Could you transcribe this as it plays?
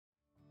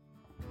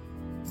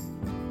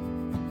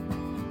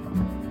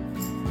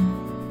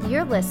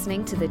You're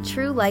listening to the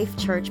True Life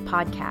Church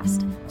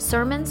podcast.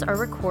 Sermons are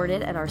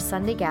recorded at our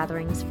Sunday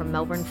gatherings from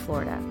Melbourne,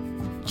 Florida.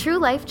 True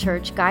Life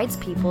Church guides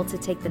people to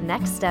take the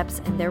next steps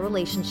in their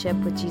relationship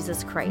with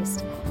Jesus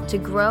Christ, to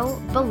grow,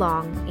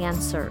 belong,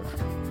 and serve.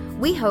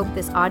 We hope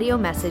this audio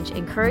message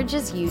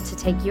encourages you to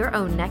take your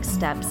own next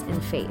steps in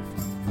faith.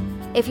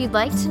 If you'd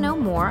like to know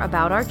more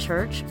about our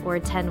church or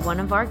attend one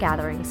of our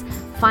gatherings,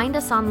 find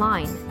us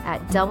online at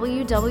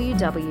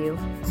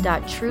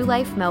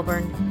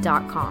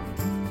www.truelifemelbourne.com.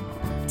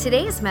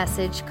 Today's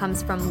message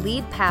comes from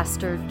lead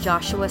pastor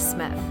Joshua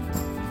Smith.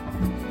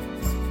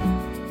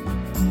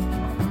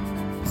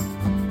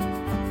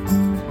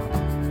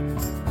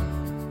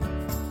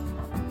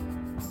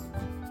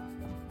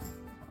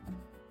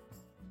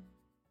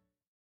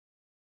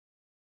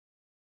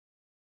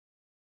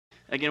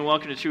 Again,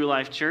 welcome to True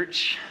Life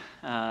Church.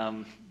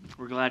 We're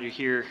glad you're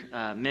here,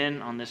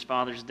 men, on this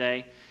Father's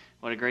Day.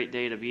 What a great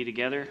day to be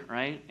together,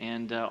 right?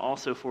 And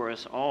also for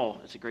us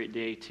all, it's a great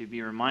day to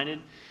be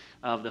reminded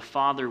of the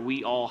Father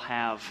we all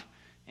have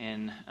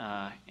in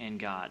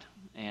God.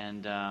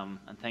 And I'm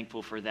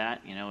thankful for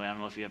that. You know, I don't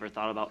know if you ever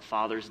thought about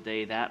Father's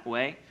Day that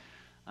way,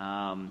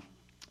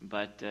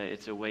 but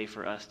it's a way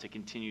for us to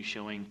continue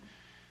showing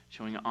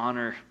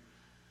honor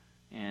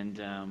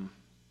and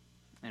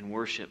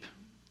worship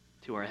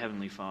to our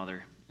Heavenly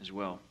Father as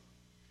well.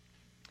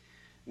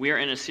 We are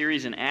in a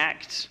series in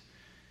Acts,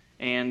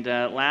 and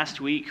last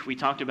week we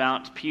talked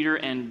about Peter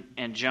and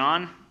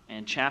John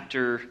and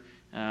chapter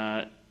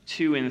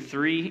 2 and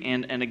 3,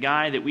 and a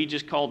guy that we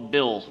just called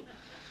Bill.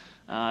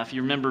 If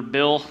you remember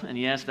Bill, and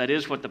yes, that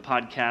is what the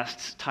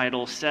podcast's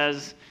title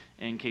says,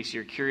 in case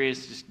you're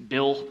curious, just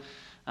Bill,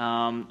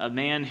 a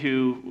man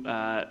who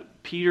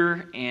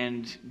Peter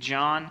and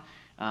John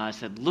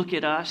said, "Look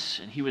at us,"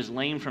 and he was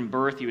lame from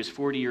birth. He was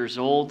 40 years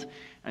old.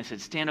 And I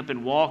said, "Stand up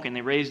and walk," and they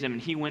raised him,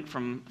 and he went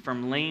from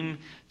lame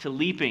to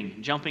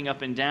leaping, jumping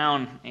up and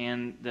down,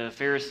 and the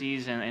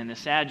Pharisees and the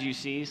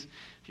Sadducees,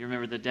 if you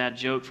remember the dad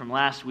joke from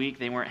last week,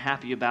 they weren't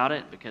happy about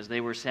it because they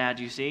were sad,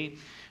 you see.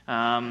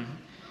 And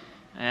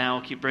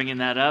I'll keep bringing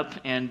that up,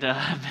 and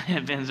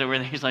Ben's over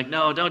there, he's like,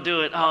 "No, don't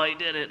do it. Oh, he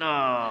did it.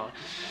 Oh,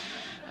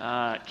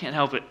 can't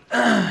help it.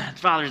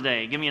 It's Father's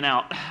Day. Give me an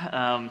out."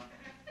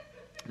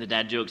 The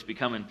dad jokes be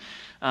coming.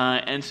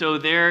 And so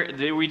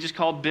there we just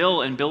called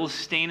Bill, and Bill's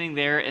standing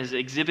there as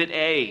Exhibit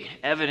A,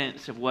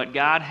 evidence of what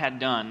God had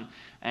done,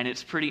 and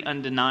it's pretty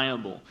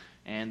undeniable.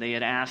 And they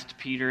had asked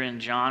Peter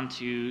and John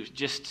to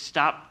just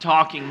stop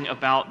talking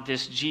about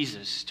this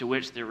Jesus, to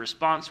which their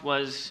response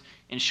was,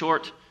 in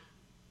short,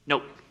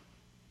 nope,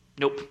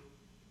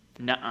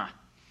 nuh-uh.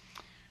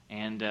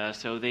 And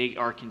so they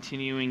are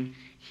continuing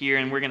here,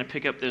 and we're going to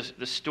pick up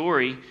the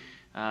story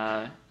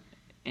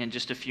in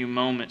just a few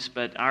moments.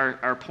 But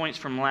our points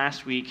from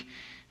last week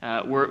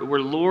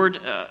were Lord,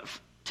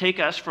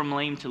 take us from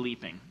lame to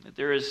leaping. That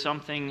there is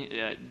something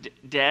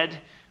dead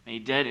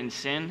in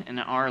sin in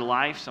our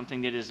life,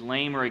 something that is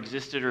lame or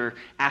existed or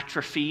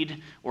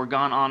atrophied or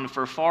gone on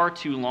for far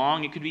too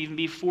long. It could even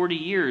be 40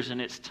 years, and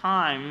it's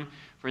time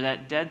for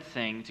that dead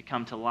thing to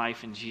come to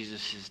life in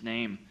Jesus'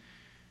 name.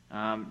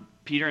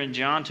 Peter and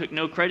John took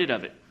no credit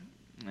of it.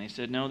 And they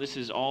said, no, this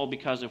is all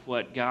because of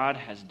what God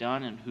has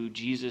done and who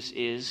Jesus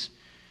is.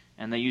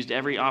 And they used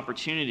every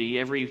opportunity,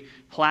 every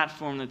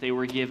platform that they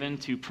were given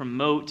to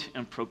promote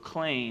and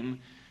proclaim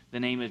the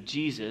name of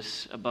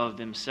Jesus above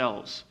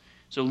themselves.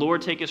 So,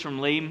 Lord, take us from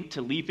lame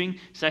to leaping.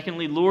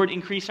 Secondly, Lord,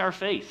 increase our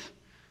faith.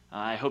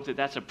 I hope that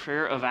that's a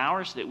prayer of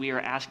ours, that we are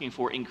asking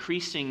for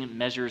increasing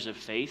measures of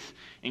faith,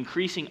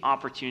 increasing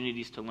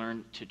opportunities to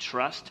learn to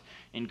trust,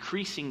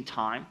 increasing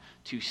time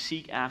to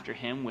seek after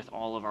Him with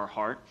all of our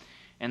heart.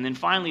 And then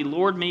finally,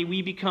 Lord, may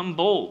we become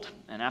bold.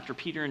 And after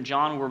Peter and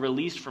John were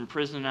released from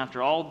prison,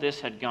 after all this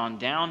had gone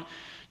down,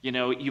 you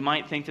know, you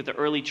might think that the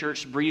early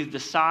church breathed a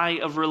sigh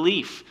of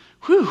relief.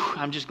 Whew,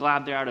 I'm just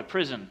glad they're out of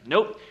prison.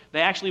 Nope, they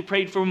actually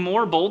prayed for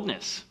more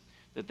boldness,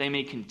 that they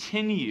may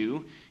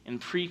continue in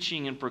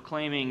preaching and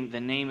proclaiming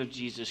the name of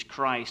Jesus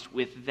Christ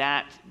with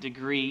that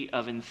degree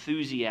of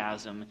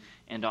enthusiasm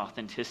and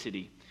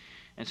authenticity.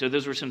 And so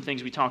those were some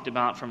things we talked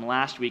about from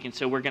last week. And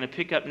so we're going to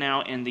pick up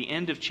now in the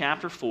end of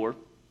chapter 4,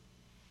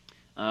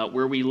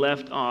 where we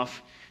left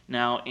off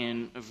now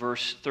in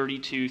verse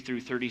 32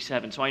 through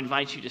 37. So I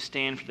invite you to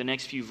stand for the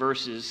next few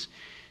verses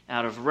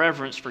out of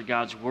reverence for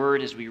God's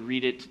word as we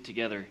read it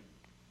together.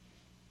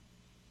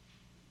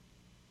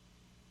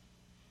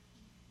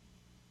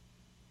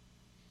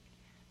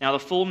 Now the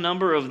full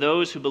number of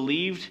those who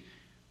believed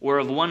were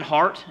of one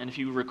heart, and if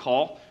you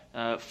recall,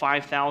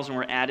 5,000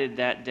 were added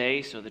that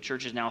day, so the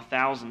church is now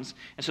thousands.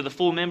 And so the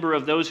full number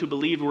of those who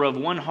believed were of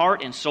one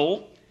heart and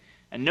soul,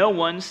 and no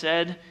one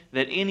said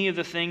that any of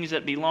the things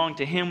that belonged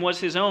to him was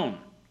his own,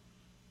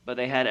 but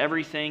they had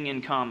everything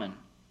in common.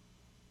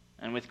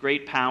 And with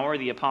great power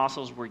the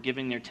apostles were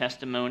giving their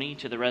testimony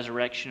to the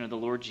resurrection of the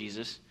Lord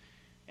Jesus,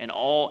 and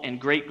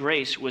great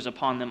grace was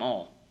upon them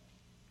all.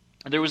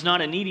 There was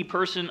not a needy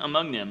person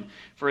among them,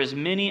 for as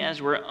many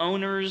as were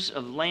owners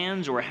of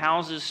lands or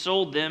houses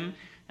sold them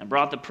and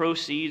brought the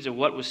proceeds of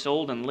what was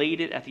sold and laid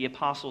it at the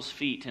apostles'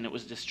 feet, and it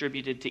was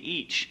distributed to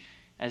each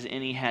as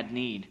any had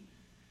need.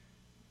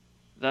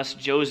 Thus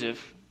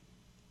Joseph,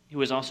 who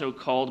was also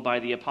called by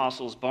the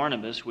apostles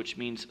Barnabas, which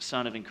means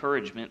son of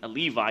encouragement, a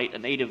Levite, a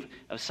native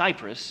of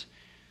Cyprus,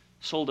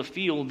 sold a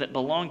field that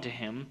belonged to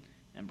him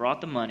and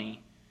brought the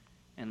money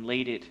and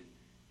laid it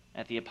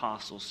at the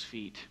apostles'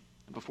 feet.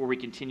 And before we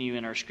continue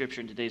in our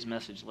scripture in today's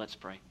message, let's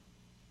pray.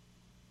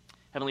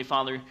 Heavenly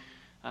Father,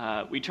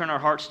 we turn our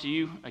hearts to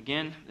you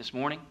again this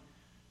morning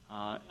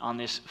on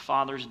this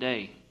Father's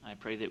Day. I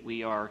pray that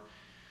we are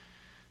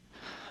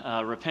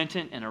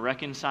repentant and a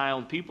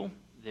reconciled people,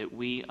 that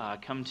we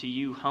come to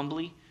you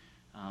humbly,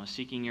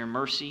 seeking your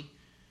mercy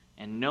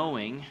and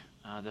knowing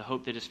the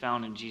hope that is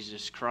found in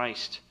Jesus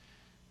Christ,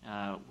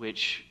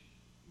 which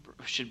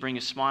should bring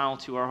a smile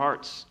to our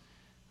hearts.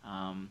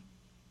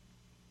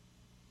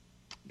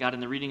 God, in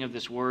the reading of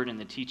this word and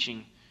the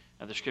teaching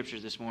of the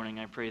scriptures this morning,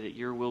 I pray that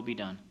your will be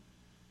done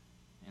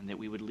and that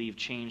we would leave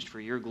changed for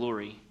your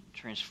glory,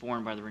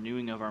 transformed by the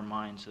renewing of our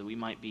minds, so that we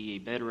might be a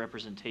better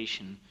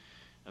representation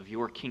of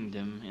your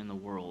kingdom in the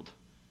world.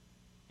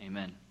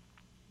 Amen.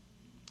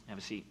 Have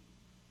a seat.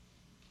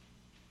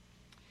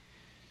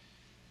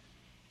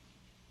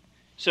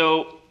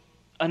 So,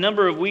 a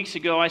number of weeks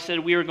ago, I said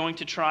we were going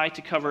to try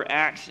to cover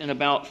Acts in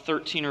about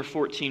 13 or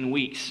 14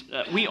 weeks.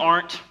 We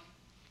aren't.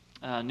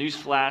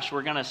 Newsflash,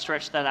 we're going to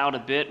stretch that out a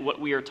bit. What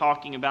we are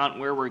talking about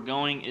and where we're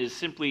going is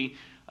simply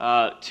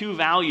too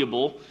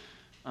valuable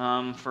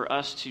for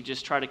us to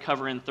just try to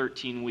cover in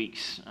 13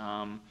 weeks.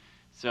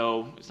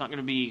 So it's not going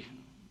to be,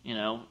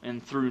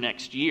 and through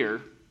next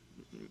year,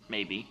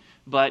 maybe.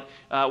 But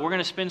we're going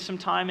to spend some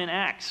time in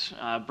Acts,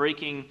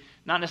 breaking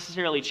not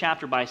necessarily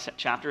chapter by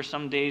chapter.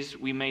 Some days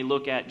we may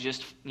look at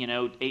just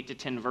 8 to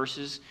 10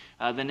 verses.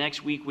 The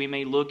next week we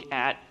may look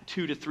at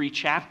 2 to 3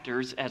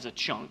 chapters as a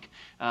chunk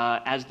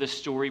as the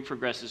story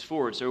progresses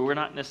forward. So we're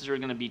not necessarily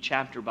going to be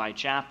chapter by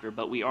chapter,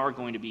 but we are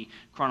going to be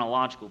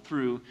chronological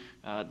through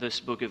this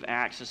book of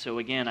Acts. So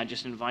again, I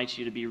just invite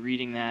you to be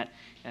reading that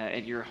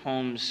at your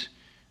homes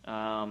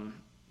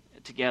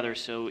together.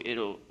 So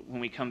when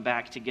we come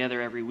back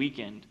together every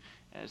weekend,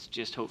 as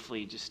just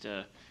hopefully just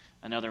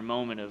another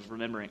moment of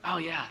remembering, oh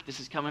yeah, this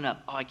is coming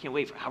up. Oh, I can't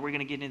wait for how we're going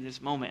to get into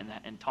this moment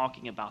and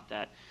talking about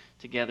that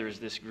together as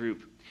this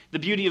group. The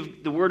beauty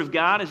of the Word of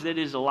God is that it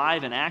is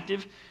alive and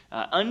active,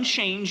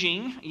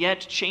 unchanging,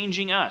 yet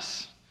changing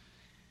us.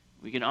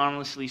 We can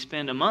honestly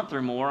spend a month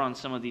or more on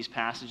some of these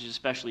passages,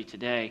 especially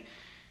today,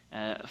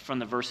 from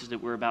the verses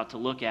that we're about to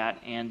look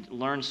at, and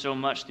learn so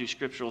much through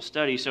scriptural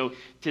study. So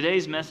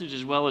today's message,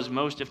 as well as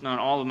most, if not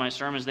all, of my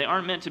sermons, they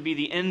aren't meant to be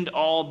the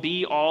end-all,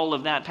 be-all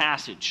of that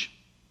passage,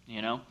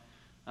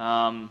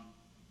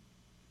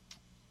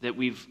 that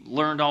we've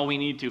learned all we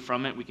need to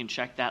from it. We can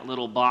check that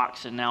little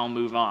box and now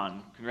move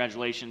on.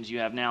 Congratulations, you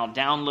have now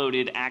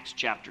downloaded Acts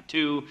chapter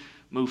 2.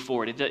 Move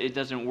forward. It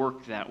doesn't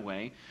work that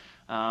way.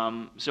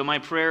 So my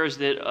prayer is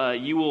that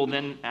you will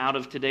then, out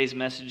of today's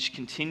message,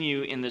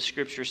 continue in the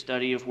scripture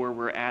study of where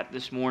we're at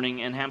this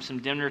morning and have some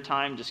dinner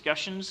time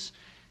discussions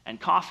and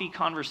coffee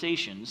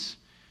conversations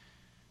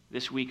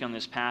this week on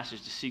this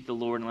passage to seek the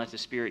Lord and let the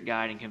Spirit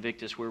guide and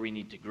convict us where we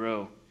need to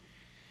grow.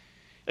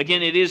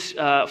 Again, it is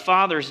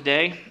Father's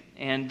Day,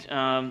 and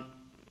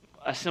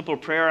a simple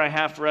prayer I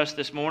have for us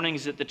this morning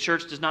is that the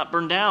church does not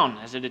burn down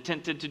as it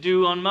attempted to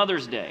do on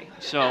Mother's Day.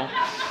 So,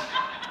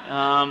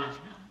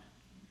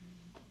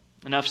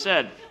 enough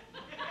said.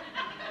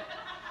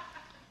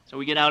 So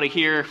we get out of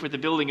here with the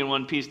building in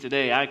one piece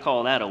today. I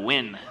call that a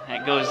win.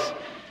 That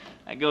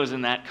goes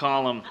in that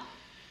column.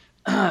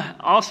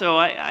 Also,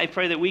 I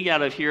pray that we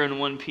get out of here in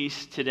one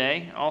piece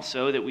today.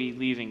 Also, that we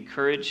leave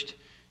encouraged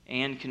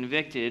and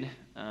convicted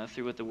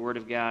through what the Word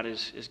of God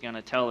is going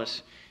to tell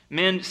us.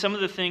 Men, some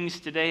of the things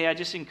today, I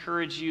just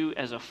encourage you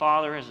as a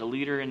father, as a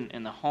leader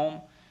in the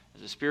home,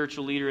 as a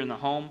spiritual leader in the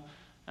home,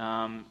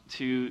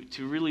 to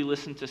really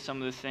listen to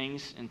some of the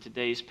things in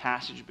today's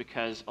passage,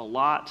 because a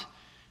lot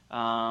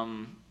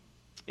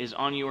is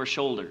on your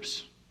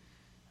shoulders.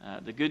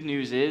 The good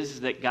news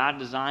is that God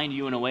designed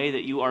you in a way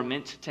that you are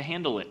meant to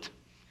handle it,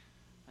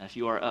 if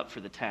you are up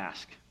for the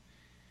task.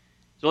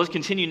 So let's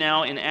continue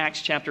now in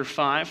Acts chapter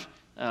 5.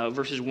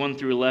 Verses 1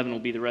 through 11 will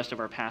be the rest of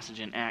our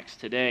passage in Acts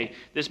today.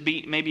 This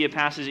may be a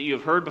passage that you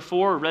have heard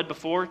before or read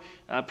before,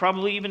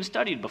 probably even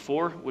studied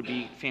before, would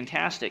be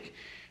fantastic.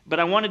 But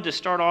I wanted to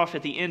start off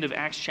at the end of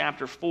Acts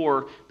chapter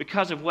 4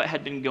 because of what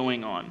had been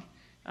going on.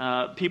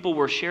 People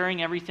were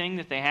sharing everything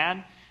that they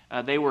had.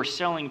 They were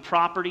selling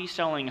property,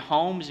 selling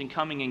homes, and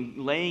coming and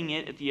laying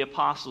it at the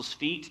apostles'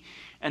 feet.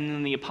 And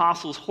then the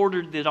apostles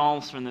hoarded it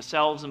all for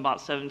themselves and bought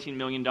 $17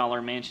 million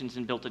mansions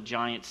and built a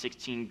giant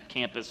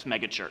 16-campus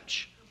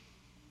megachurch.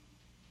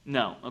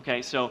 No,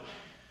 okay, so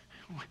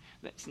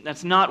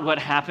that's not what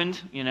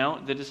happened.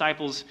 The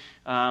disciples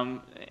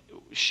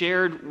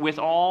shared with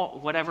all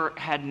whatever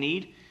had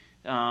need.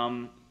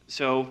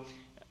 So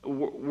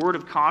word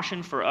of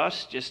caution for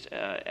us, just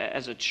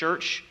as a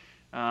church,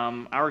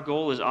 Our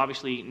goal is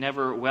obviously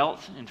never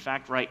wealth. In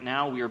fact, right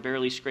now we are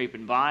barely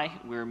scraping by.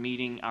 We're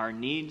meeting our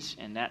needs,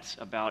 and that's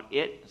about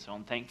it. So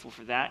I'm thankful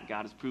for that.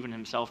 God has proven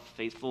himself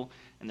faithful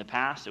in the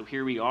past, so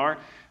here we are.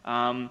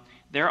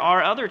 There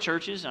are other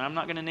churches, and I'm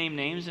not going to name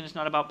names, and it's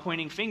not about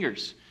pointing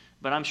fingers,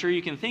 but I'm sure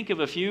you can think of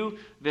a few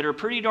that are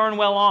pretty darn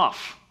well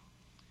off.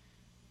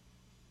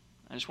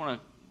 I just want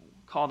to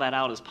call that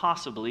out as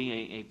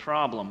possibly a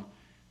problem.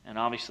 And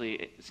obviously,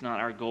 it's not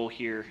our goal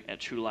here at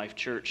True Life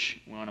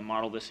Church. We want to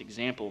model this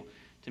example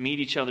to meet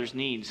each other's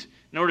needs.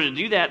 In order to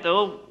do that,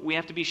 though, we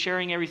have to be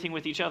sharing everything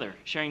with each other,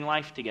 sharing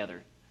life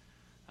together.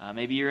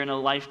 Maybe you're in a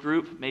life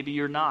group. Maybe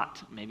you're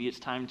not. Maybe it's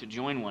time to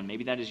join one.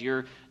 Maybe that is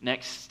your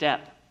next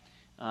step.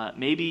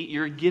 Maybe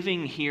you're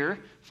giving here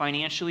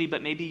financially,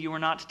 but maybe you are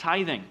not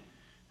tithing.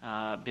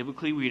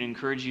 Biblically, we'd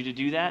encourage you to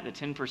do that, the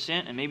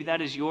 10%, and maybe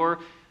that is your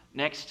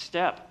next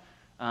step.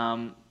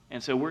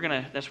 And so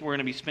that's where we're going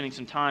to be spending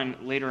some time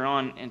later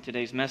on in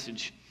today's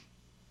message.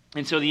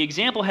 And so the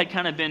example had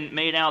kind of been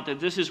made out that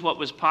this is what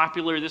was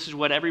popular, this is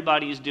what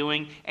everybody is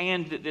doing,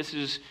 and that this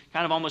is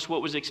kind of almost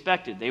what was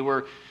expected. They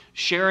were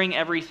sharing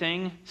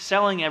everything,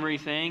 selling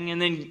everything,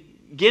 and then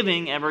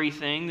giving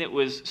everything that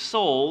was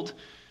sold,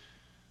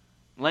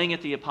 laying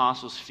at the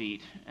apostles'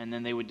 feet, and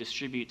then they would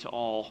distribute to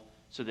all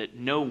so that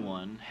no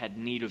one had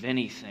need of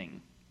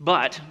anything.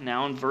 But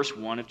now in verse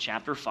 1 of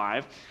chapter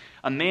 5,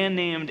 a man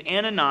named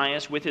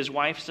Ananias with his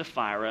wife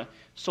Sapphira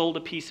sold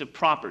a piece of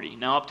property.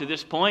 Now up to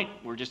this point,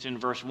 we're just in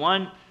verse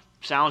 1.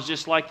 Sounds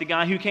just like the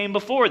guy who came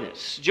before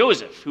this,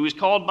 Joseph, who is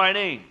called by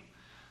name.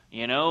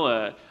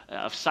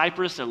 Of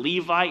Cyprus, a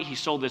Levite. He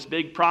sold this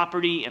big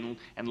property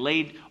and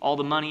laid all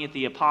the money at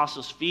the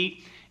apostles'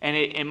 feet. And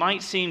it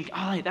might seem,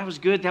 that was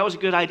good. That was a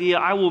good idea.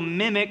 I will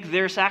mimic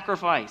their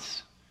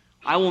sacrifice.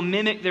 I will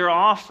mimic their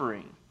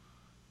offering.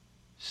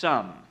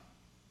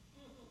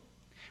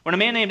 When a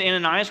man named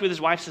Ananias with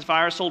his wife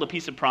Sapphira sold a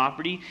piece of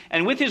property,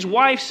 and with his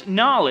wife's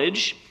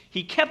knowledge,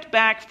 he kept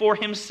back for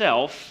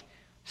himself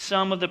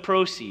some of the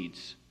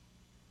proceeds,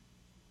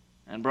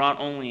 and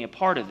brought only a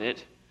part of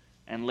it,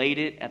 and laid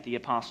it at the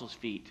apostles'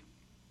 feet.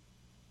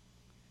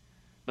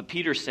 But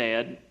Peter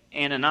said,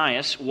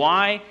 Ananias,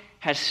 why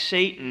has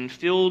Satan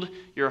filled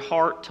your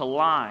heart to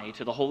lie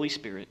to the Holy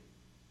Spirit,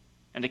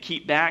 and to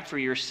keep back for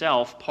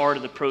yourself part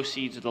of the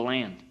proceeds of the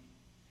land?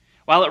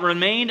 While it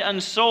remained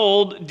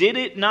unsold, did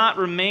it not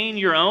remain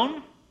your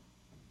own?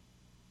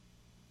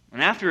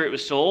 And after it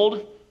was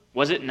sold,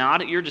 was it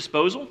not at your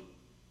disposal?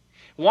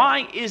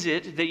 Why is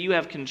it that you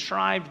have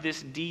contrived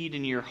this deed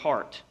in your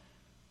heart?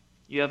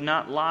 You have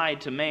not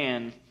lied to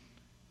man,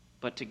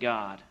 but to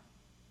God.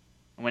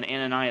 And when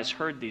Ananias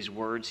heard these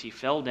words, he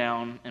fell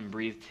down and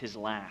breathed his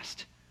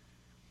last.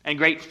 And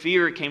great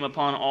fear came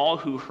upon all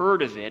who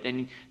heard of it.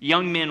 And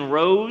young men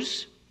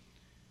rose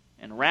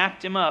and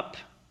wrapped him up,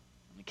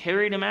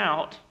 carried him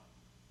out,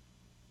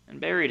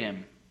 and buried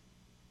him.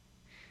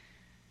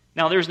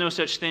 Now, there's no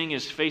such thing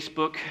as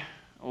Facebook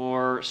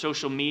or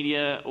social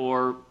media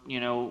or,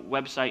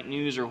 website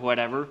news or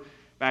whatever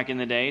back in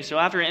the day. So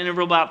after an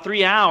interval of about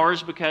 3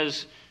 hours,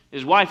 because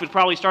his wife was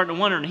probably starting to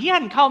wonder, he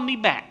hadn't called me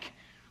back.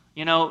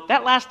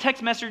 That last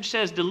text message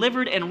says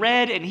delivered and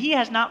read, and he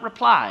has not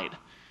replied.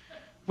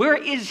 Where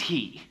is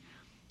he?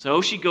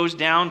 So she goes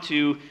down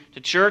to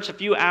church a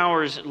few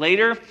hours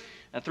later,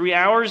 3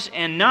 hours,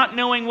 and not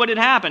knowing what had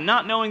happened,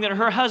 not knowing that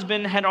her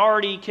husband had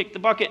already kicked the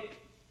bucket.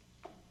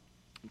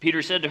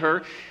 Peter said to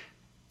her,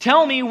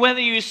 tell me whether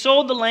you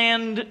sold the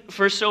land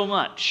for so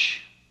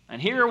much. And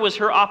here was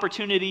her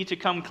opportunity to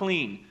come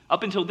clean.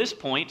 Up until this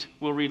point,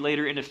 we'll read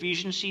later in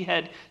Ephesians, she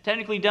had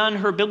technically done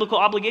her biblical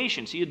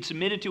obligation. She had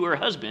submitted to her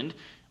husband,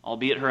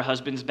 albeit her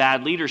husband's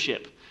bad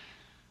leadership.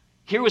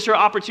 Here was her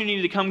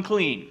opportunity to come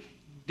clean.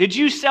 Did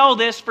you sell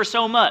this for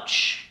so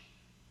much?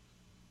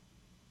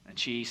 And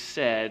she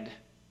said,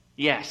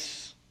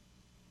 yes,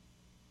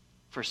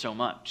 for so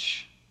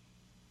much.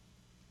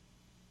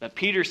 But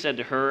Peter said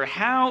to her,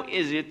 how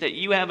is it that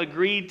you have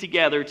agreed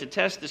together to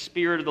test the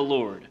Spirit of the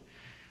Lord?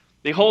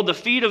 Behold, the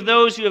feet of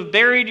those who have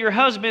buried your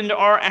husband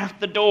are at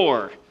the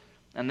door,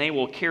 and they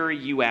will carry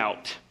you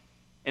out.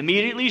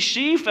 Immediately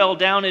she fell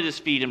down at his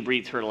feet and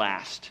breathed her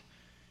last.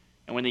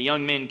 And when the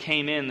young men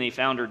came in, they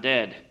found her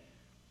dead.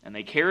 And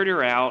they carried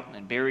her out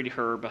and buried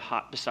her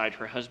beside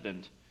her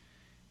husband.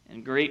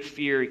 And great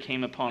fear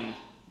came upon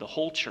the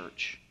whole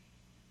church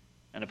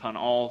and upon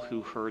all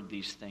who heard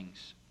these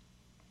things.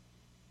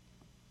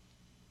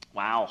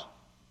 Wow.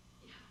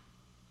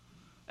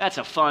 That's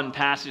a fun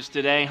passage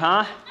today,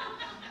 huh?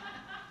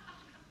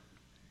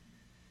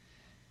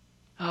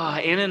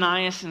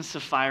 Ananias and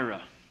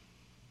Sapphira.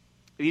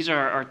 These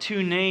are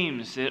two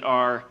names that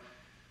are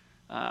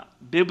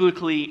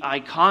biblically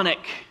iconic,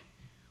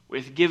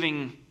 with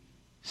giving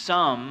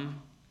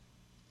some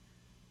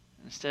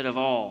instead of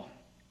all.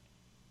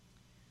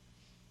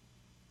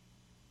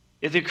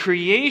 In the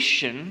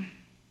creation,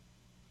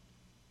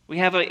 we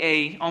have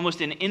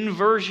almost an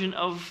inversion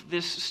of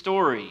this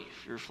story.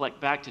 If you reflect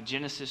back to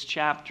Genesis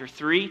chapter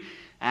 3,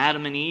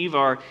 Adam and Eve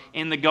are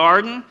in the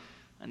garden,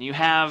 and you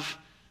have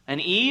an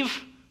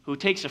Eve who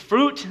takes a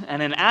fruit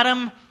and an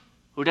Adam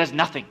who does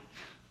nothing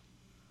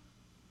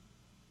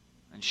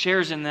and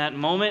shares in that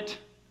moment.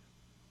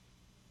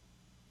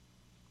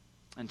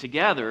 And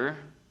together,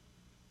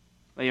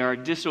 they are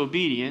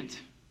disobedient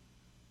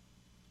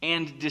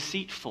and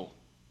deceitful.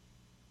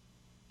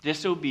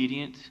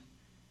 Disobedient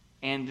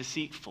and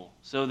deceitful.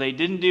 So they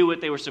didn't do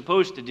what they were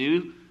supposed to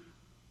do.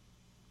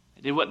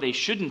 They did what they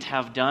shouldn't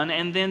have done,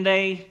 and then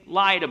they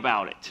lied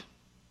about it.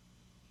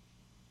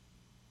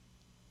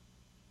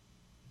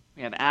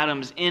 We have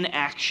Adam's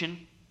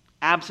inaction,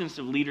 absence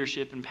of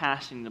leadership, and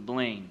passing the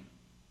blame.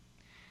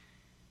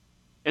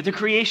 At the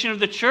creation of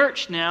the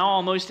church now,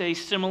 almost a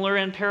similar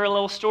and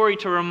parallel story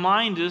to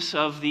remind us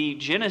of the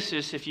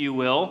Genesis, if you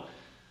will,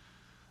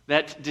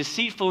 that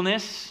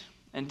deceitfulness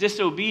and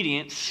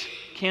disobedience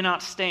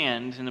cannot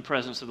stand in the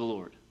presence of the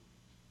Lord.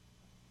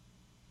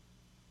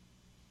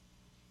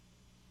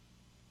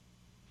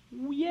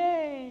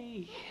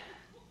 Yay!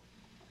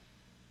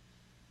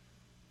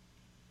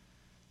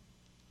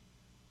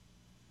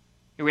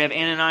 Here we have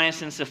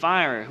Ananias and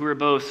Sapphira, who are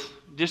both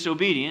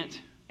disobedient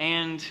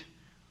and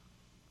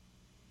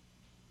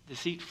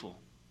deceitful.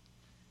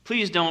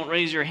 Please don't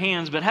raise your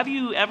hands, but have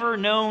you ever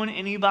known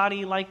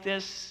anybody like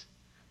this?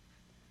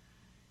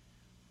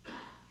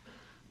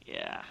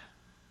 Yeah.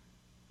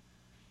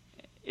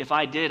 If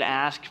I did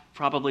ask,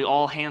 probably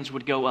all hands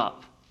would go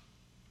up.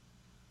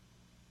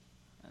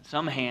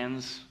 Some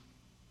hands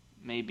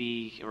may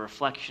be a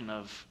reflection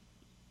of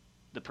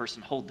the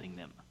person holding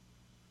them,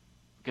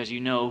 because you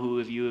know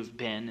who of you have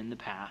been in the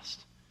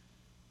past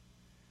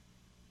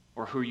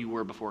or who you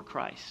were before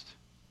Christ.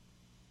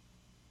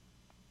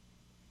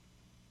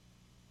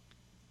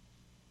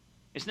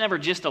 It's never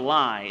just a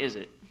lie, is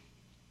it?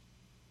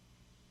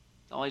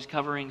 It's always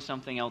covering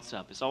something else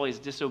up. It's always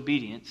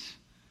disobedience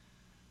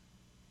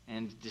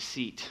and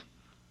deceit.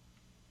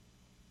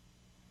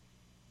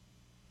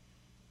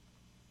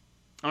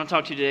 I want to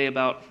talk to you today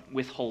about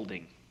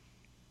withholding.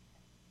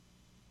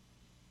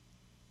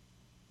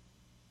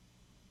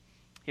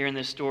 Here in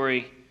this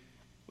story,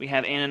 we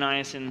have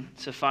Ananias and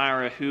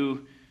Sapphira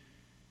who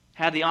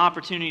had the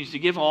opportunities to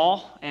give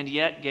all and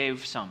yet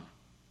gave some,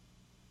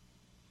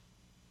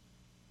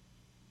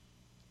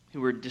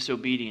 who were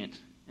disobedient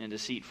and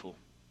deceitful.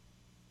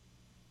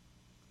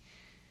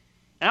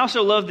 I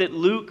also love that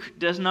Luke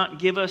does not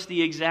give us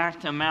the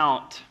exact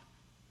amount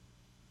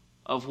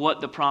of what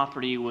the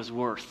property was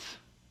worth,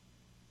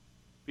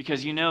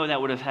 because you know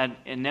that would have had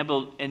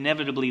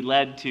inevitably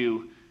led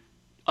to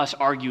us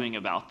arguing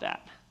about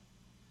that.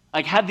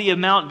 Like, had the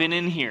amount been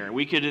in here,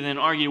 we could have then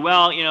argued,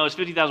 well, it's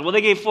 $50,000. Well,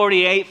 they gave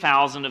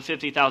 $48,000 of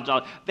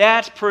 $50,000.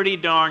 That's pretty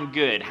darn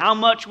good. How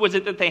much was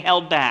it that they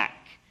held back?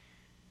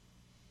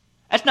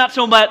 That's not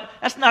so much.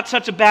 That's not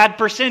such a bad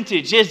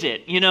percentage, is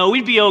it?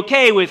 We'd be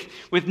okay with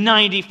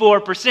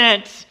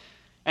 94%,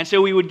 and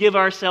so we would give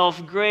ourselves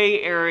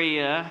gray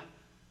area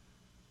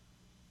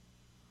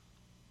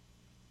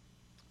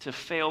to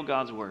fail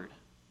God's word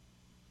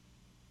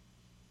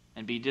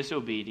and be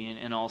disobedient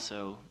and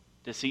also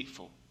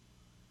deceitful.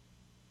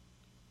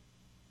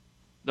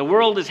 The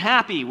world is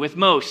happy with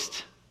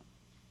most.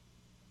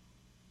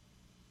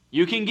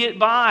 You can get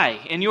by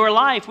in your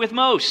life with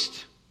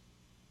most.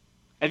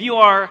 If you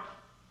are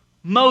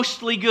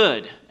mostly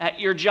good at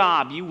your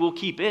job, you will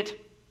keep it.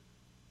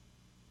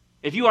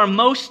 If you are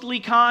mostly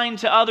kind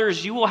to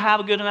others, you will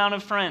have a good amount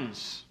of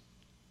friends.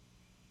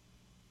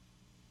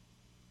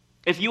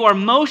 If you are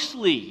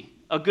mostly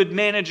a good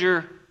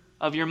manager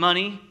of your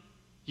money,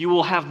 you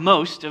will have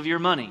most of your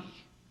money.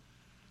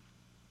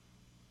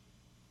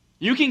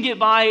 You can get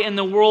by in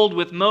the world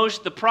with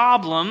most. The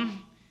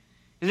problem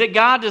is that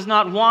God does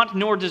not want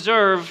nor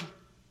deserve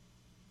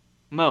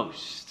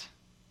most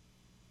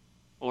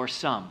or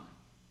some.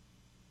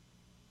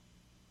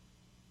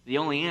 The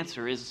only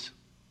answer is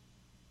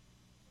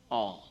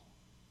all.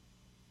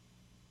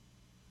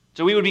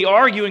 So we would be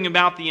arguing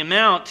about the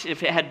amount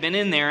if it had been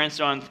in there, and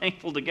so I'm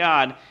thankful to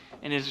God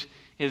and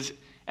His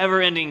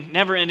ever-ending,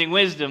 never-ending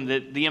wisdom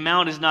that the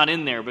amount is not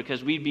in there,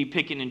 because we'd be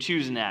picking and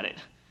choosing at it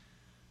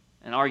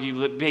and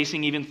arguing,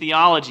 basing even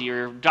theology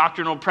or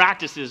doctrinal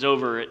practices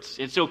over it.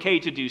 It's okay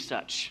to do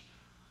such.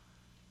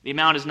 The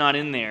amount is not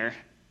in there,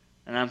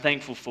 and I'm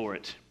thankful for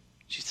it.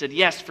 She said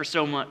yes for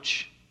so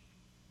much.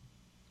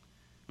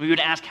 We would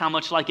ask how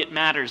much, like it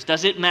matters.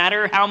 Does it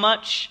matter how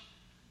much?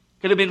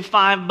 Could have been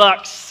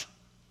 $5.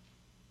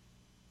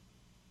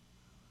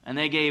 And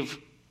they gave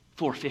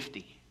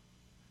 $4.50.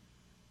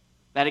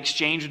 That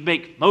exchange would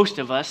make most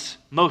of us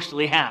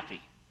mostly happy.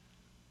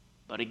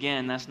 But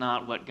again, that's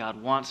not what God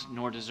wants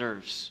nor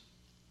deserves,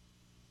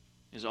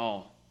 is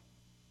all.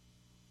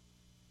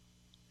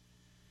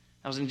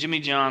 I was in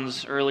Jimmy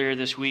John's earlier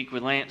this week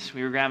with Lance.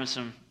 We were grabbing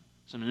some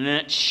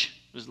lunch.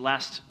 It was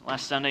last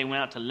Sunday. We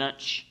went out to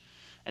lunch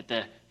at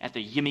the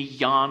Jimmy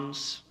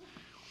John's.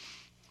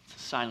 It's a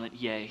silent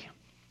yay.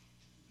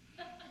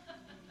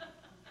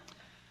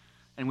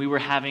 And we were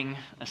having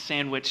a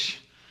sandwich.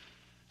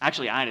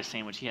 Actually, I had a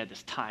sandwich. He had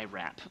this Thai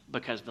wrap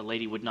because the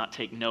lady would not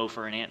take no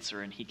for an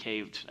answer, and he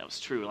caved. That was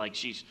true. Like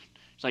he's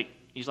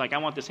like, I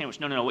want this sandwich.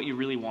 No. What you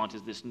really want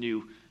is this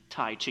new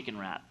Thai chicken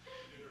wrap.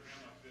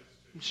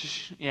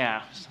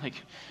 Yeah, it's like,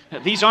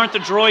 these aren't the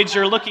droids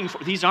you're looking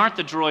for. These aren't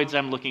the droids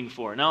I'm looking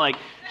for. No, like,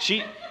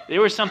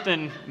 there was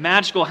something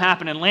magical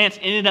happening. Lance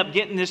ended up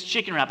getting this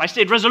chicken wrap. I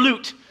stayed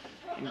resolute.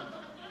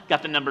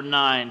 Got the number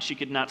 9. She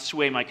could not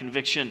sway my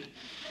conviction.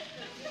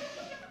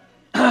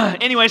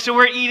 Anyway, so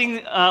we're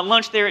eating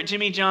lunch there at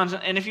Jimmy John's.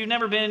 And if you've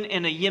never been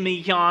in a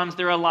Yimmy John's,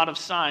 there are a lot of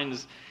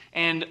signs.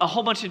 And a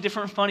whole bunch of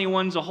different funny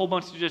ones, a whole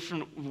bunch of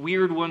different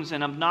weird ones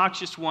and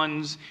obnoxious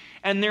ones.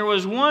 And there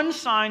was one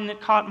sign that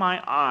caught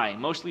my eye,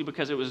 mostly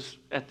because it was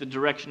at the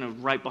direction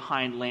of right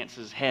behind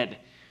Lance's head.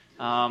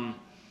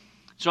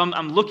 So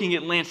I'm looking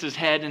at Lance's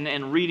head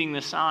and reading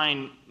the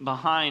sign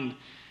behind,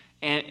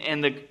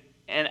 and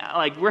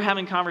like we're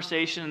having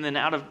conversation, and then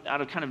out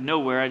of kind of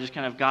nowhere, I just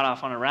kind of got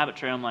off on a rabbit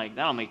trail. I'm like,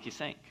 that'll make you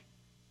think.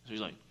 So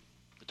he's like,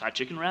 the Thai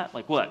chicken wrap?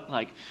 Like what?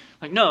 Like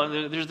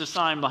no, there's the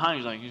sign behind.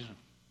 He's like,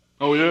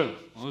 oh yeah,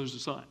 well there's the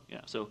sign.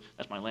 Yeah, so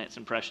that's my Lance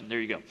impression.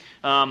 There you go.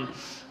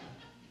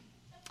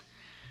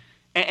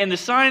 And the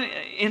sign,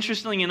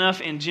 interestingly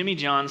enough, in Jimmy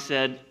John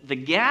said, the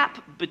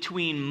gap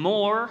between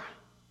more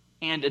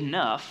and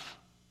enough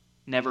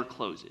never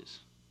closes.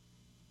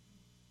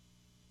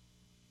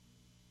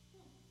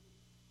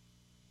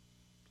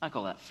 I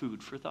call that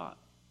food for thought.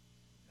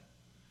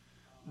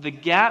 The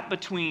gap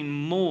between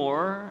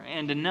more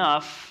and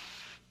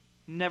enough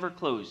never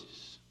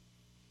closes.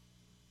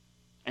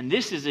 And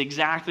this is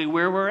exactly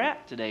where we're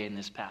at today in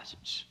this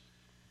passage.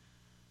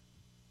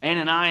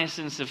 Ananias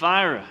and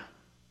Sapphira.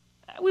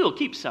 We will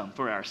keep some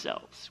for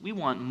ourselves. We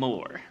want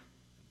more.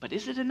 But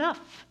is it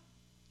enough?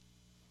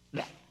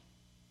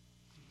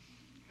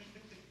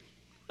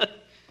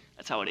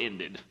 That's how it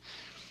ended.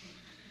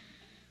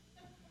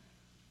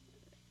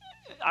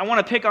 I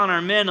want to pick on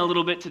our men a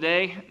little bit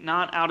today,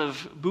 not out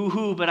of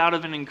boo-hoo, but out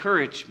of an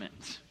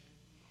encouragement.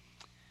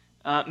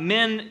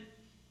 Men,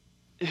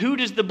 who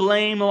does the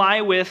blame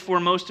lie with for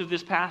most of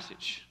this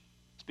passage?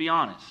 Let's be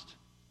honest.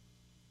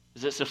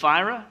 Is it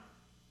Sapphira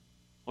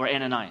or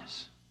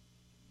Ananias?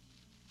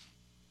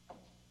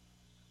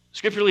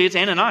 Scripturally, it's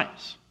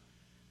Ananias.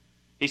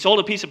 He sold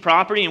a piece of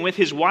property, and with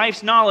his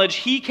wife's knowledge,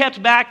 he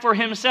kept back for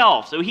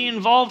himself. So he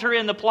involved her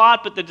in the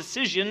plot, but the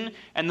decision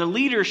and the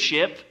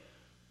leadership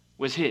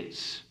was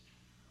his.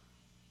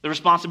 The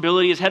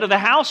responsibility as head of the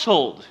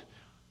household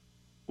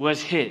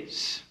was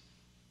his.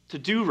 To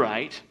do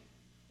right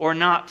or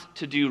not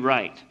to do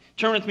right.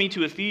 Turn with me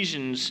to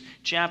Ephesians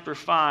chapter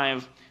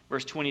 5,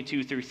 verse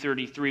 22 through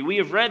 33. We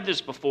have read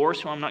this before,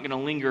 so I'm not going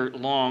to linger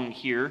long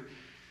here.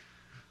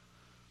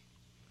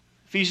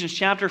 Ephesians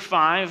chapter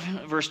 5,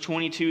 verse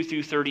 22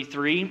 through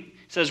 33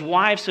 says,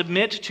 wives,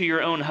 submit to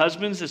your own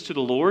husbands as to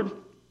the Lord.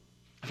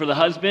 For the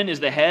husband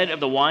is the head of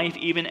the wife,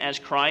 even as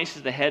Christ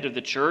is the head of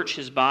the church,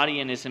 his body,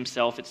 and is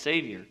himself its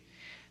Savior.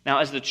 Now,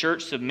 as the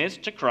church submits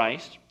to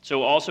Christ,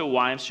 so also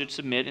wives should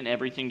submit in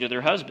everything to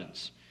their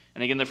husbands.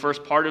 And again, the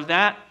first part of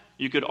that,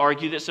 you could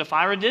argue that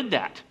Sapphira did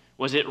that.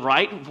 Was it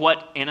right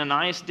what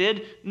Ananias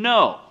did?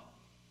 No.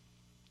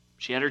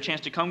 She had her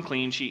chance to come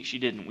clean. She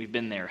didn't. We've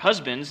been there.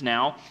 Husbands,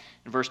 now,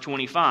 in verse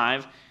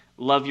 25,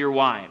 love your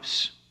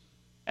wives,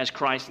 as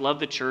Christ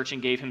loved the church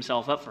and gave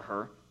himself up for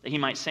her, that he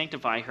might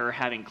sanctify her,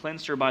 having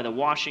cleansed her by the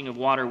washing of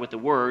water with the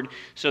word,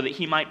 so that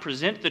he might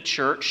present the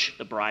church,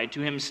 the bride,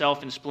 to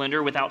himself in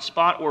splendor, without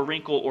spot or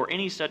wrinkle or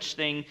any such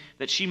thing,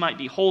 that she might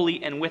be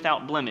holy and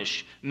without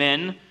blemish.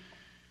 Men,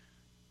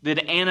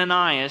 did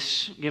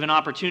Ananias give an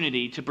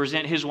opportunity to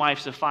present his wife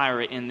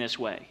Sapphira in this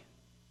way?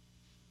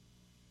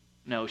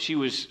 No, she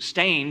was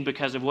stained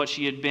because of what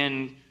she had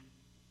been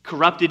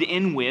corrupted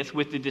in with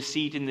the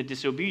deceit and the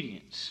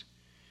disobedience.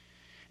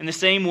 In the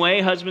same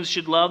way, husbands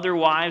should love their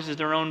wives as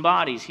their own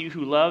bodies. He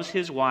who loves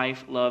his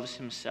wife loves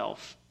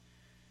himself.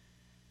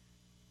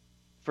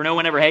 For no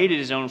one ever hated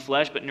his own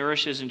flesh, but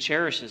nourishes and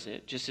cherishes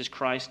it, just as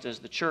Christ does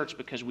the church,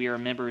 because we are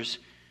members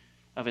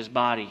of his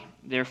body.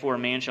 Therefore, a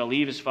man shall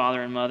leave his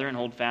father and mother and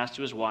hold fast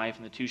to his wife,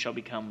 and the two shall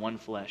become one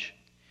flesh.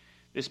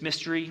 This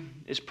mystery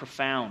is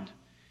profound.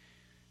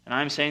 And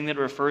I'm saying that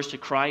it refers to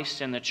Christ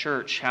and the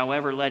church.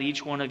 However, let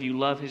each one of you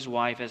love his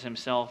wife as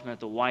himself, and let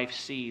the wife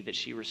see that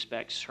she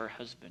respects her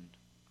husband.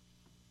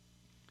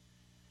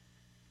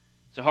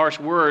 It's a harsh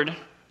word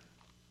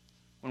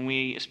when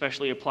we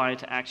especially apply it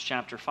to Acts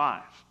chapter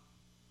 5.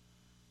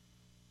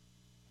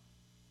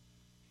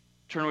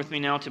 Turn with me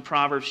now to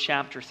Proverbs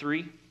chapter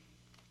 3.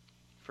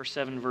 First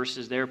 7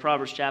 verses there.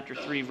 Proverbs chapter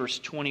 3, verse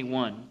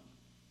 21.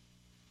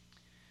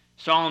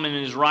 Solomon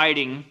is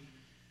writing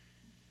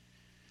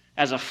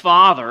as a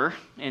father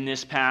in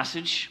this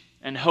passage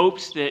and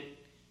hopes that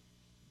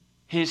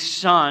his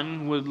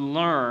son would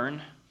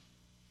learn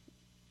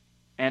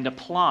and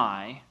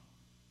apply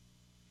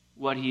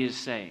what he is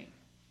saying.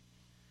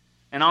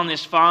 And on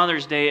this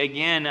Father's Day,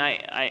 again,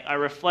 I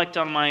reflect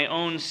on my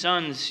own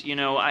sons. You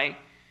know, I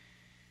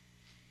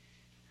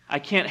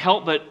can't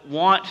help but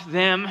want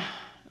them.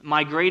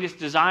 My greatest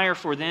desire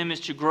for them is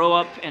to grow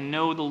up and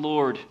know the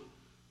Lord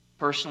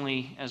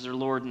personally as their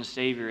Lord and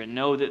Savior, and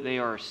know that they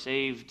are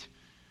saved,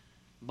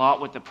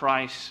 bought with the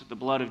price, the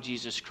blood of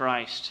Jesus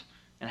Christ,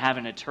 and have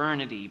an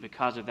eternity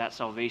because of that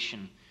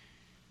salvation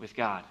with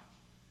God.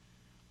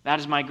 That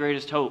is my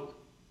greatest hope.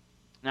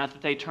 Not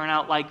that they turn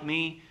out like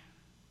me,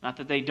 not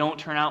that they don't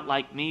turn out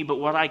like me, but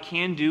what I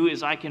can do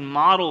is I can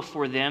model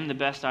for them the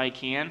best I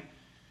can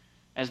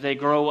as they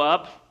grow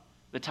up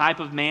the type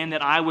of man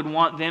that I would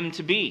want them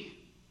to be.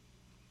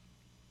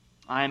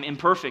 I am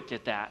imperfect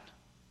at that,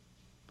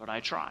 but I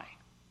try.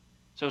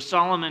 So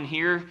Solomon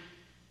here,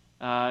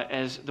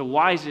 as the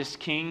wisest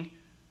king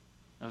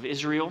of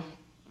Israel's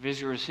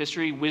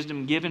history,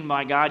 wisdom given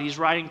by God, he's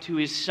writing to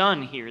his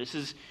son here. This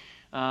is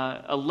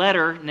a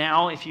letter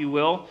now, if you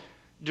will,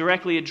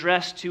 directly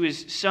addressed to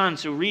his son.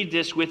 So read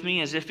this with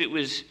me as if it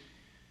was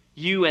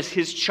you as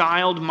his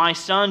child. My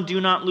son,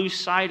 do not lose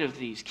sight of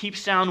these. Keep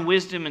sound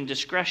wisdom and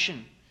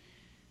discretion,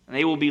 and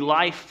they will be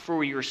life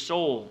for your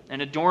soul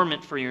and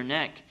adornment for your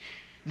neck.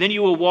 Then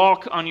you will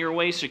walk on your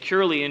way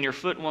securely, and your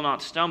foot will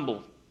not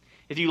stumble.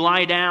 If you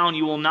lie down,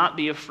 you will not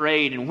be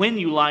afraid, and when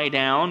you lie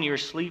down, your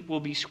sleep will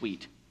be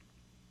sweet.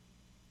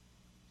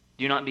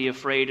 Do not be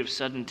afraid of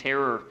sudden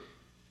terror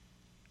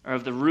or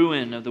of the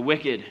ruin of the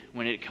wicked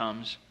when it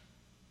comes.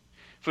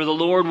 For the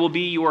Lord will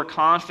be your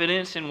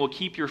confidence and will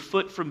keep your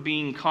foot from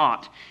being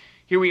caught.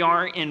 Here we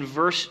are in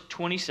verse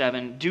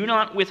 27. Do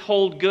not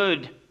withhold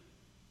good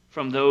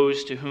from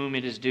those to whom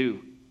it is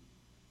due,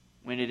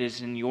 when it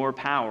is in your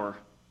power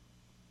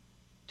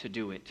to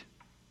do it.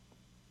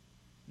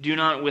 Do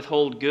not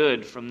withhold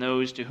good from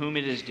those to whom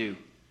it is due,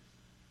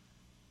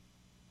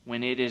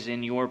 when it is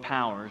in your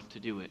power to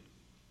do it.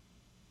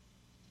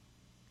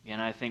 Again,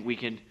 I think we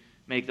could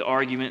make the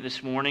argument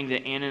this morning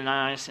that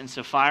Ananias and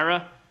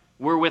Sapphira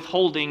were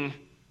withholding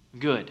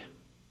good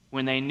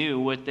when they knew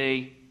what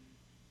they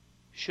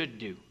should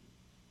do.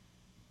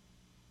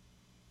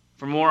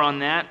 For more on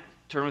that,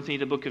 turn with me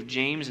to the book of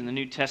James in the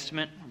New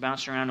Testament. We're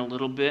bouncing around a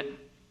little bit.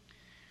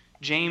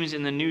 James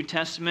in the New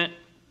Testament,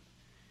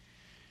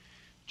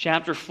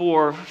 chapter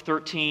 4,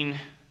 13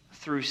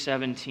 through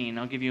 17.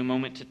 I'll give you a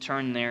moment to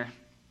turn there.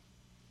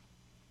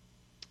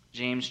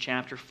 James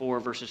chapter 4,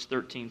 verses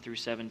 13 through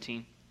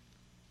 17.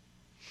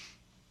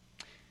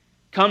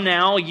 Come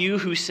now, you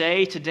who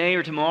say, today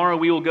or tomorrow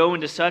we will go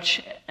into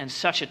such and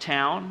such a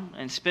town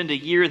and spend a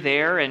year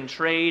there and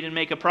trade and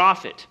make a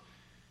profit.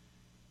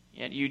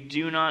 Yet you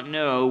do not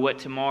know what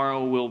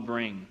tomorrow will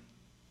bring.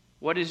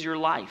 What is your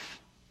life?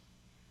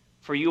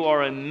 For you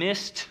are a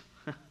mist,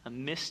 a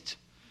mist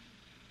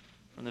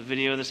from the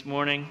video this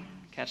morning,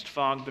 catched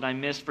fog, but I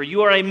missed. For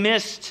you are a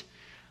mist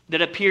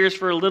that appears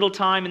for a little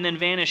time and then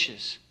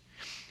vanishes.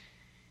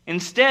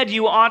 Instead,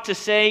 you ought to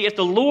say, if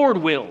the Lord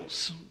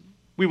wills,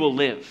 we will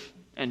live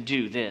and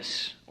do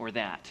this or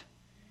that.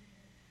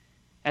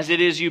 As it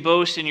is, you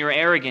boast in your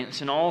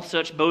arrogance, and all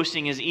such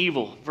boasting is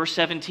evil. Verse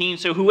 17,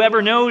 so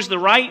whoever knows the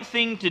right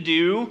thing to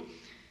do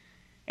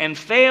and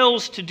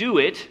fails to do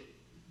it,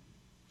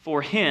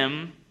 for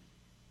him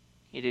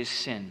it is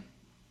sin.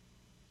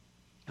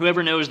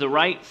 Whoever knows the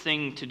right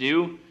thing to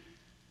do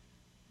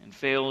and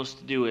fails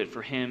to do it,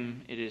 for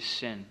him it is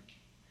sin.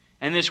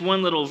 And this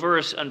one little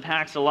verse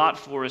unpacks a lot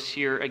for us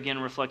here, again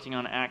reflecting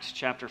on Acts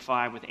chapter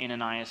 5 with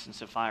Ananias and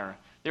Sapphira.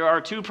 There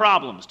are two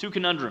problems, two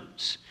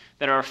conundrums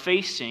that are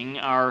facing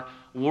our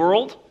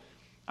world,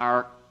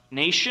 our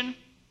nation,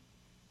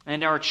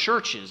 and our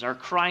churches, our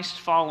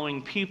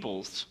Christ-following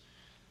peoples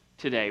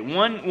today.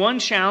 One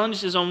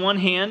challenge is, on one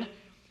hand,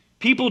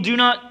 people do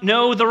not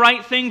know the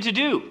right thing to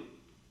do.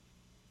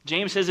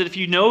 James says that if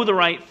you know the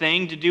right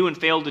thing to do and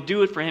fail to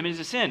do it, for him it is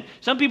a sin.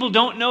 Some people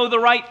don't know the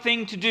right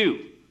thing to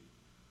do.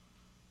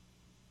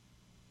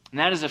 And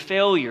that is a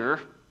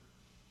failure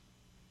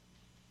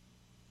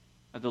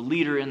of the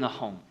leader in the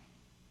home.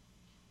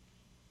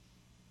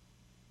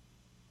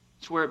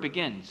 It's where it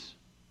begins.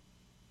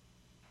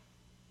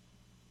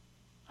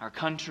 Our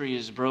country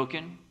is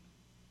broken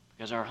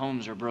because our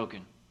homes are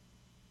broken.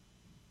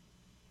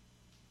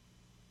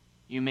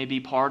 You may be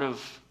part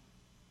of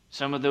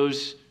some of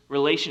those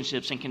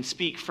relationships and can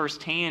speak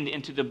firsthand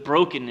into the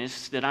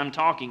brokenness that I'm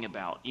talking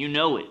about. You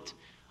know it.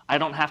 I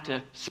don't have to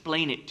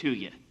explain it to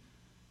you.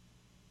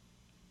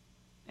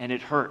 And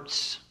it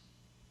hurts.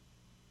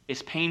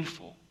 It's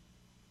painful.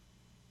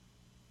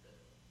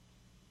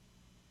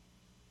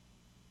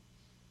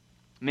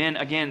 Men,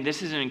 again,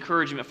 this is an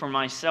encouragement for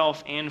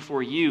myself and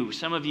for you.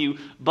 Some of you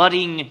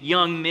budding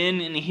young men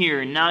in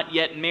here, not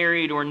yet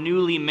married or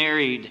newly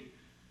married,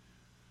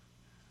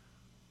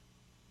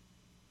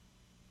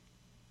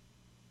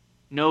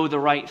 know the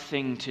right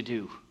thing to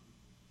do.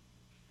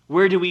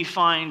 Where do we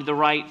find the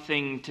right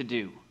thing to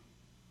do?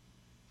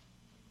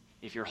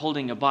 If you're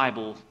holding a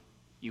Bible,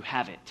 you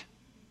have it.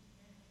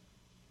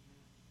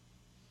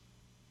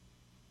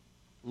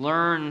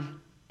 Learn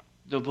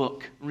the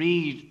book.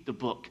 Read the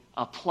book.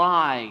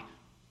 Apply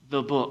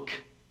the book.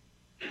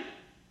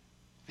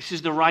 This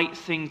is the right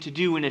thing to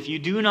do. And if you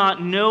do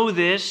not know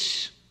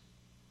this,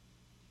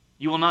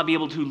 you will not be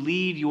able to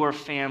lead your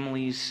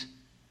families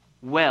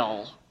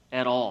well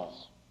at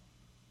all,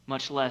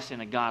 much less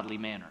in a godly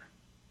manner.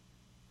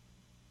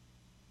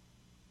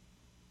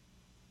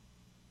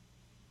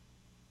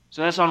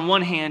 So that's, on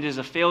one hand, is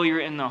a failure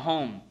in the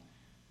home.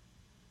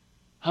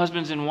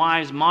 Husbands and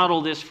wives,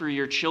 model this for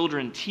your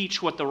children.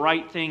 Teach what the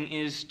right thing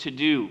is to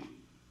do.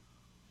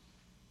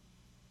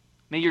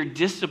 May your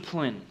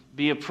discipline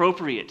be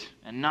appropriate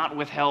and not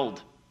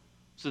withheld,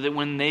 so that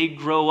when they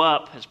grow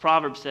up, as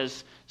Proverbs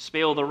says,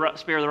 spare the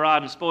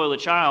rod and spoil the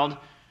child,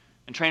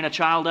 and train a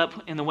child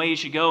up in the way he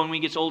should go, and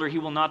when he gets older, he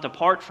will not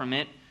depart from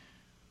it.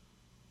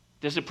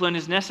 Discipline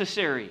is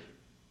necessary.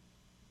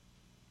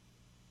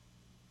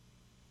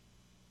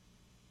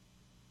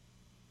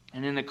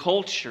 And in the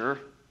culture,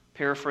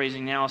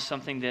 paraphrasing now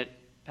something that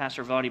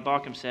Pastor Vadi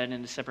Bakum said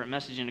in a separate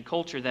message, in a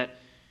culture that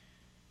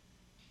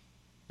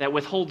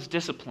withholds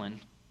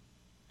discipline,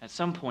 at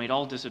some point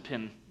all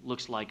discipline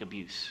looks like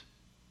abuse.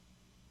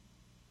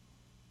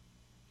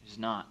 It is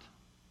not.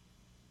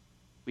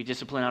 We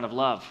discipline out of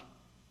love.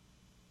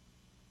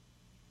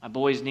 My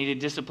boys needed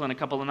discipline a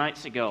couple of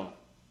nights ago.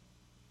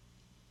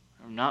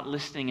 From not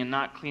listening and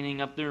not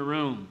cleaning up their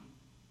room.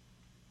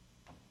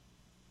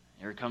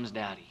 Here comes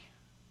Daddy.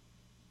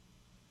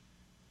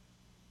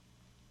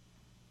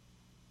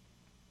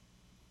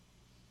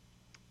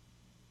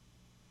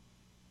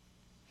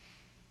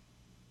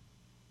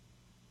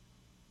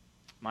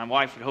 My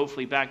wife would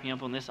hopefully back me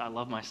up on this. I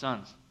love my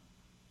sons.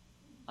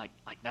 Like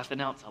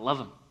nothing else. I love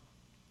them.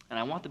 And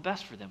I want the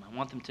best for them. I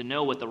want them to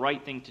know what the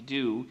right thing to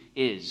do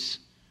is.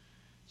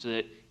 So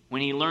that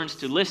when he learns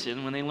to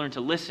listen, when they learn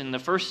to listen the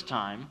first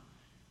time,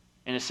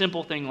 and a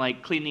simple thing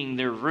like cleaning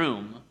their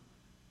room,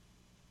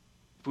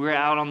 if we're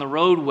out on the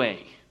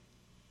roadway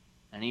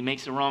and he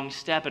makes the wrong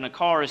step and a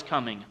car is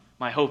coming,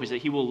 my hope is that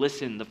he will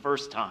listen the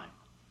first time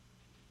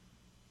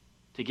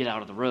to get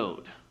out of the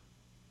road.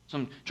 So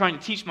I'm trying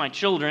to teach my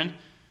children,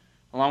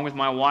 along with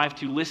my wife,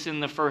 to listen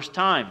the first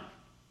time.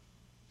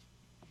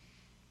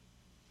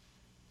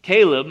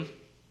 Caleb,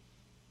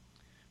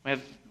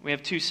 we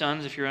have two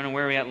sons, if you're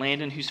unaware. We have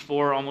Landon, who's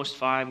 4, almost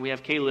 5. We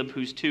have Caleb,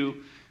 who's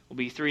 2, will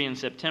be 3 in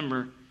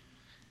September.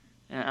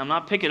 And I'm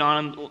not picking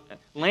on him.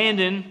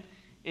 Landon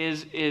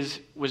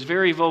was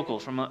very vocal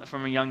from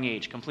a young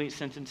age. Complete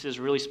sentences,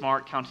 really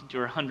smart, counting to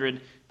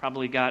 100.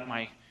 Probably got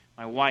my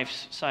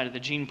wife's side of the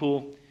gene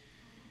pool.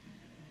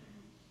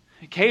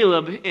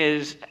 Caleb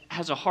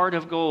has a heart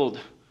of gold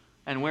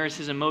and wears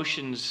his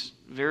emotions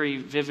very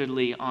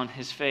vividly on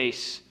his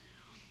face.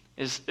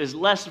 Is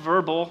less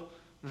verbal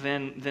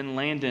than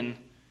Landon,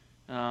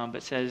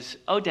 but says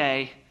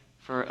 "O'day"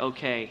 for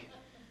okay.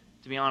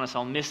 To be honest,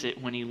 I'll miss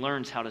it when he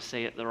learns how to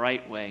say it the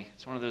right way.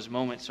 It's one of those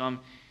moments. So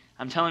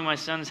I'm telling my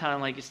sons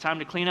how it's time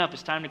to clean up.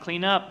 It's time to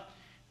clean up,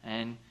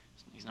 and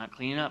he's not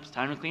cleaning up. It's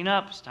time to clean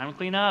up. It's time to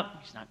clean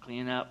up. He's not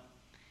cleaning up.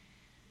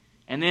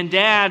 And then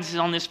dads,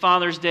 on this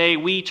Father's Day,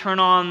 we turn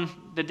on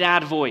the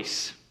dad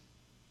voice.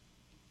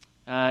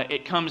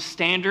 It comes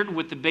standard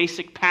with the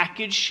basic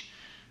package.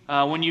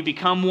 When you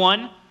become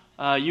one,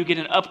 you get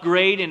an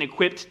upgrade and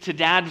equipped to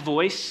dad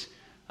voice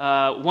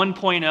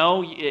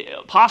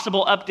 1.0.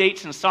 Possible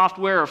updates in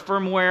software or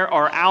firmware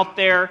are out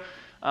there.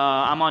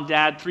 I'm on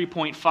dad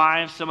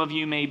 3.5. Some of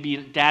you may be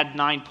dad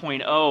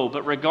 9.0.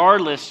 But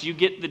regardless, you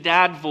get the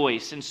dad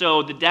voice. And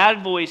so the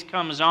dad voice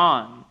comes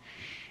on.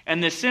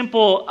 And the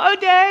simple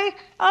 "O'day,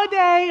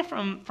 O'day"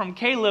 from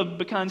Caleb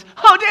becomes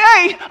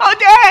 "O'day,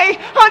 O'day,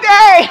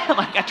 O'day."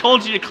 Like I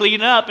told you to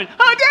clean up, and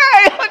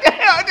 "O'day,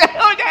 O'day, O'day,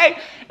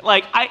 O'day."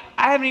 Like I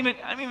haven't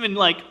even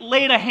like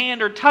laid a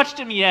hand or touched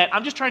him yet.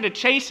 I'm just trying to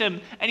chase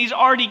him, and he's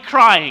already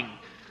crying.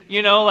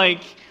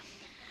 Like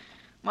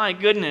my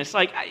goodness,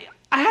 like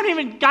I haven't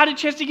even got a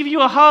chance to give you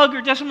a hug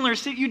or or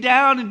sit you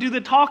down and do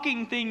the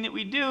talking thing that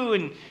we do,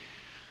 and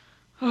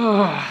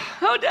 "O'day,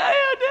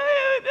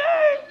 O'day,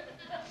 O'day."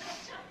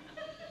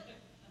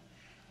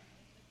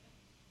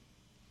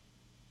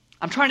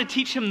 I'm trying to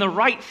teach him the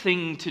right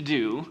thing to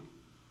do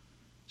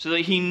so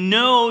that he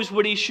knows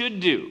what he should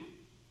do.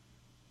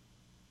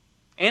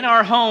 In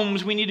our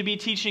homes, we need to be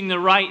teaching the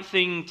right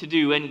thing to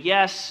do. And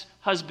yes,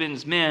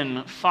 husbands,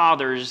 men,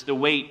 fathers, the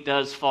weight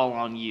does fall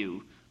on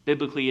you.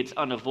 Biblically, it's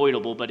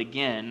unavoidable, but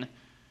again,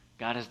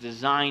 God has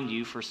designed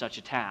you for such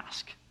a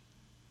task.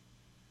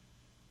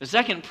 The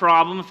second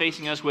problem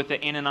facing us with the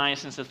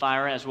Ananias and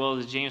Sapphira, as well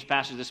as the James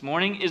passage this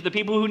morning, is the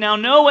people who now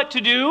know what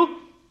to do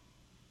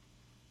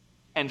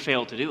and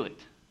fail to do it.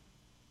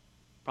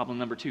 Problem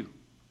number 2.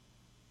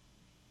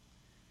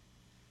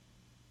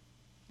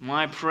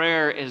 My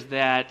prayer is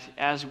that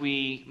as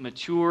we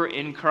mature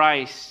in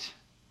Christ,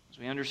 as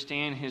we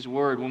understand His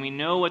Word, when we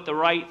know what the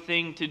right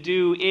thing to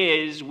do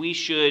is, we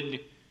should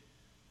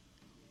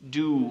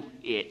do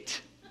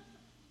it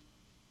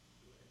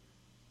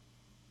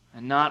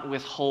and not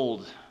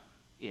withhold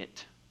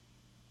it.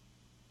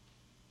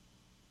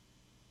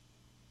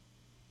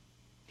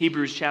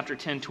 Hebrews chapter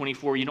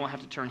 10:24, you don't have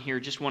to turn here,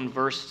 just one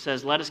verse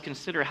says, "Let us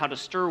consider how to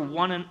stir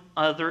one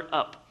another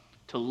up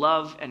to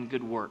love and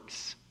good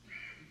works."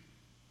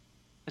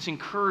 Let's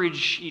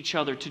encourage each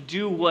other to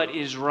do what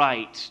is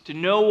right, to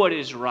know what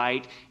is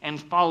right, and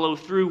follow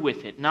through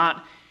with it,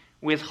 not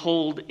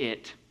withhold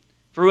it.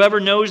 For whoever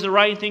knows the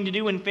right thing to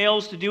do and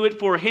fails to do it,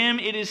 for him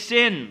it is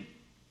sin.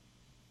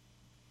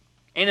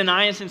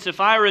 Ananias and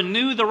Sapphira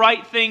knew the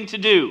right thing to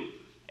do.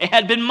 It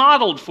had been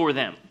modeled for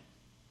them.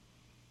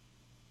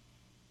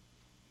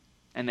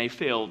 and they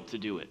failed to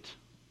do it.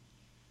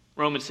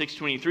 Romans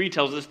 6:23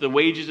 tells us the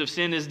wages of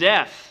sin is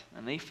death,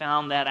 and they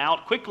found that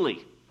out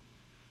quickly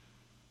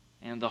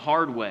and the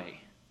hard way.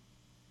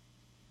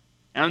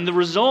 And the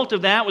result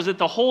of that was that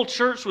the whole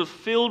church was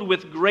filled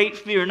with great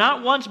fear,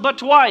 not once but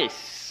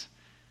twice,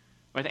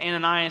 with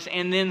Ananias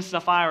and then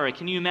Sapphira.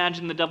 Can you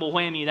imagine the double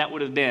whammy that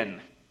would have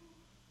been?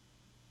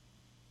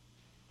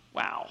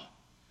 Wow.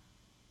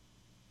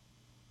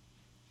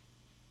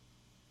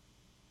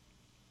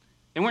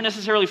 They weren't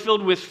necessarily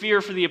filled with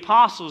fear for the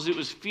apostles, it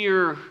was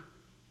fear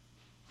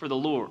for the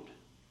Lord.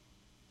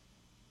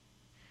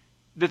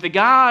 That the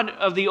God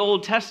of the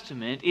Old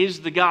Testament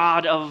is the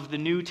God of the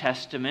New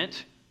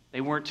Testament.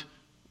 They were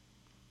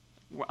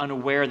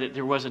unaware that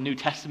there was a New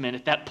Testament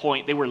at that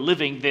point. They were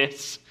living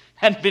this,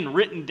 hadn't been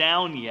written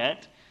down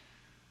yet.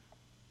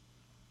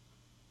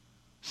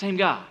 Same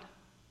God.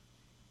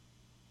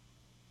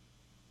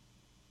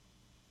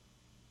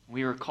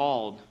 We are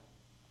called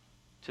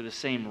to the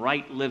same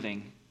right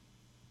living,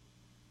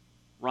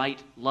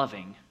 right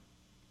loving,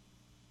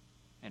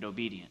 and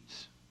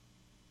obedience.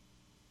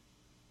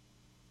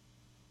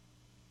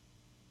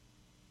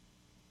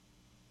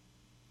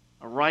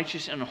 A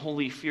righteous and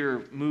holy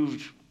fear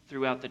moved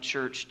throughout the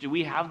church. Do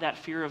we have that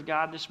fear of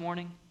God this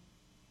morning?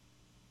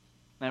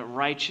 That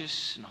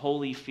righteous and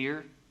holy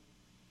fear?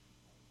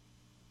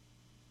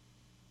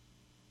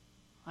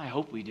 I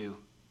hope we do.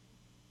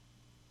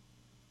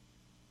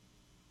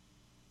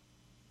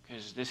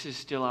 Because this is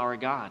still our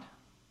God.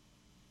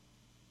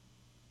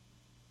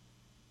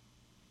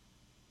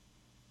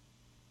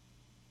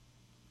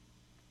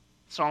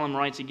 Solomon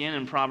writes again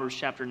in Proverbs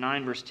chapter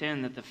 9, verse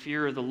 10, that the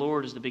fear of the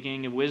Lord is the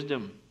beginning of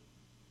wisdom.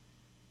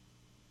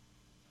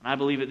 And I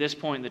believe at this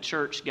point the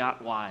church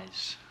got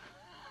wise,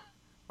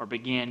 or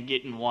began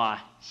getting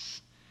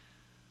wise.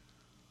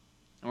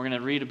 And we're going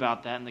to read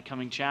about that in the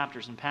coming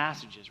chapters and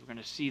passages. We're going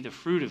to see the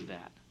fruit of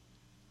that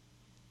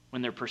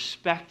when their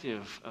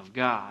perspective of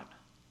God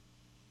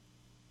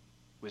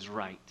was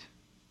right.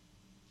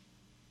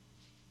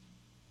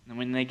 And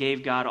when they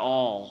gave God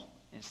all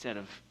instead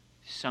of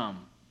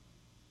some.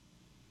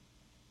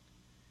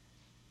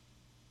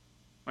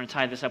 We're going to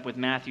tie this up with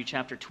Matthew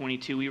chapter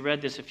 22. We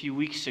read this a few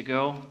weeks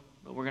ago,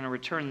 but we're going to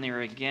return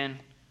there again.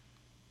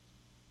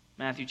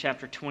 Matthew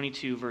chapter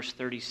 22, verse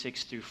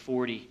 36 through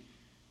 40.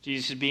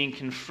 Jesus is being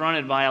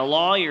confronted by a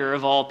lawyer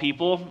of all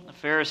people. The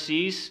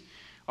Pharisees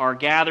are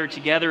gathered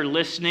together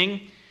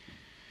listening.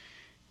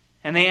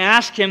 And they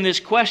ask him this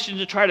question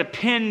to try to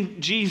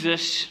pin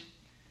Jesus,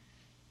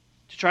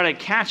 to try to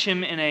catch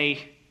him in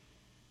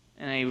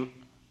a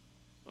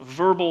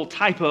verbal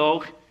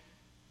typo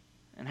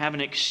and have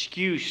an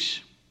excuse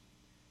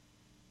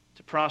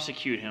to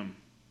prosecute him.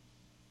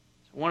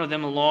 So one of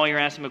them, a lawyer,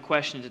 asked him a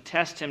question to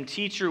test him.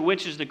 Teacher,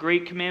 which is the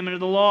great commandment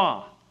of the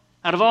law?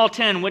 Out of all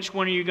 10, which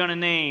one are you going to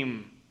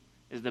name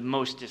is the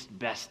mostest,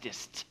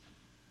 bestest?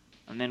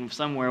 And then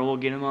somewhere we'll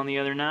get him on the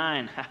other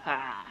 9.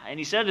 And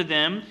he said to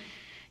them,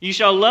 you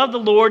shall love the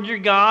Lord your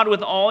God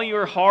with all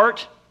your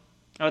heart,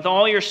 with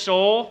all your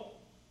soul,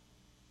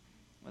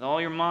 with all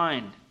your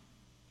mind.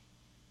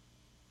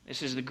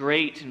 This is the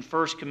great and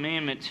first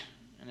commandment,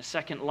 and the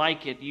second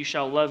like it, you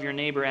shall love your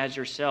neighbor as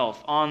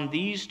yourself. On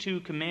these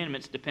 2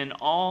 commandments depend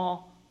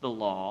all the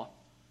law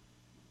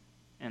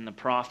and the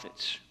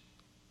prophets.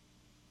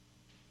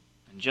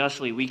 And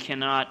justly, we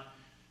cannot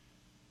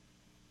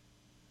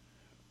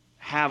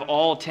have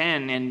all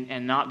 10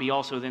 and not be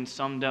also then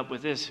summed up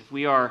with this. If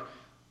we are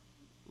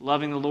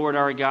loving the Lord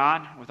our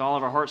God with all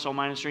of our heart, soul,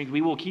 mind, and strength,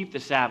 we will keep the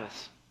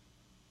Sabbath.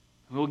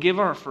 We will give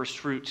our first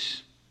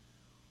fruits.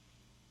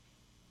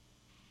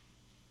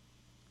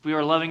 If we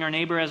are loving our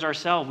neighbor as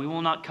ourselves, we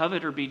will not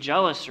covet or be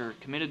jealous or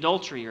commit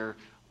adultery or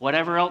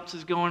whatever else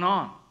is going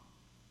on.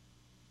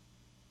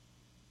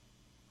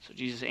 So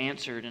Jesus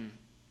answered, and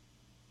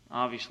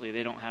obviously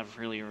they don't have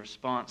really a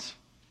response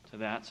to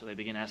that, so they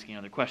begin asking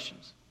other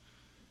questions.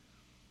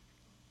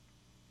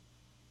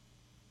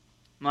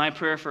 My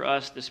prayer for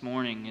us this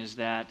morning is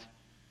that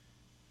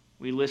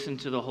we listen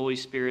to the Holy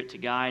Spirit to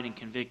guide and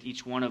convict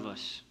each one of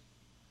us.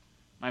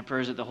 My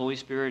prayer is that the Holy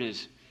Spirit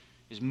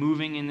is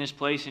moving in this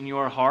place in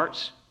your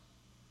hearts.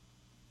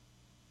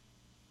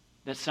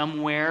 That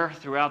somewhere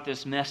throughout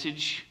this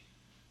message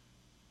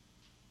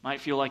might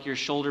feel like your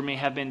shoulder may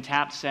have been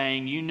tapped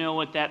saying, you know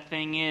what that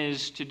thing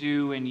is to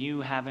do and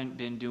you haven't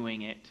been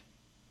doing it.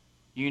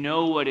 You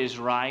know what is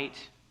right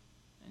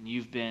and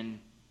you've been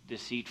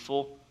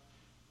deceitful.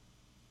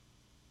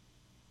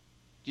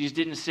 Jesus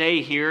didn't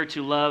say here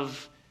to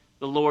love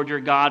the Lord your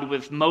God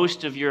with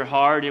most of your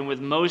heart and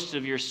with most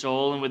of your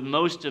soul and with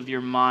most of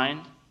your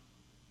mind,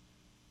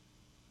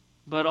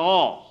 but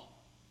all.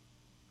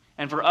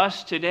 And for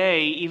us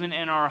today, even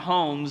in our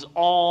homes,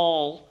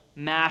 all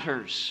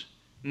matters.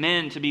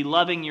 Men, to be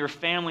loving your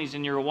families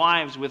and your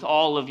wives with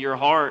all of your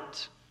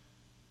heart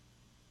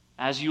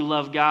as you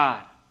love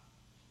God.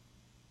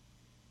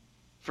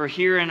 For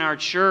here in our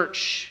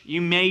church,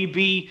 you may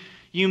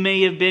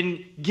have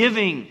been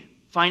giving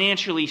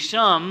financially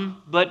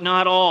some, but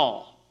not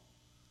all.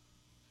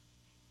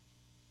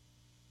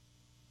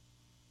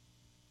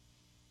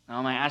 Now,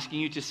 am I asking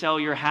you to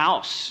sell your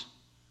house?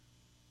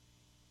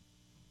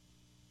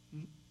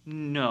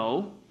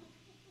 No.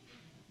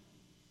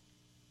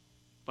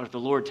 But if the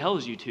Lord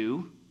tells you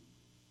to,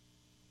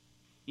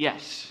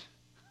 yes.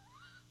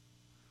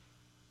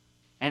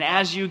 And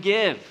as you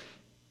give,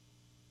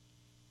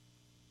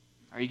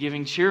 are you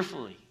giving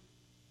cheerfully?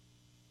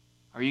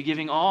 Are you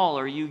giving all?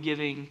 Or are you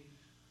giving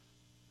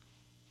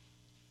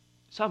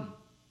some?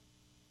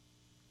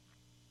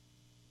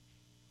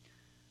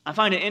 I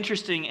find it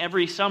interesting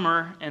every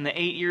summer in the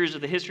 8 years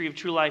of the history of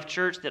True Life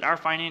Church that our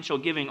financial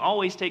giving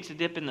always takes a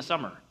dip in the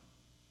summer.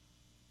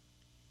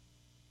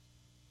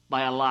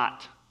 By a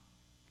lot.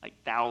 Like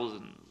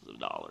thousands of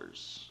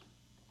dollars.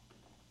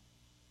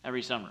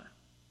 Every summer.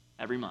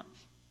 Every month.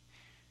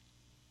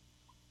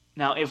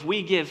 Now, if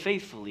we give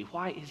faithfully,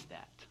 why is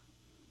that?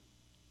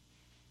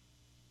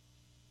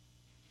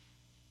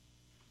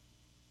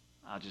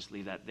 I'll just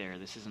leave that there.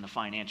 This isn't a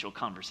financial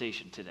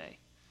conversation today.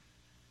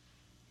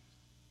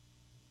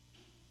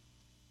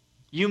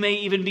 You may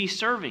even be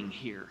serving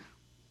here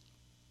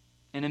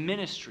in a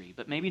ministry,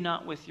 but maybe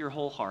not with your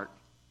whole heart.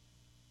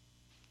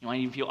 You might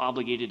even feel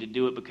obligated to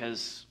do it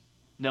because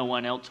no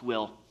one else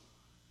will.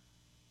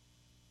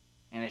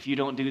 And if you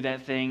don't do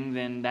that thing,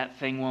 then that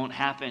thing won't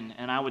happen.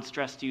 And I would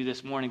stress to you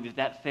this morning that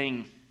that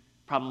thing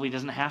probably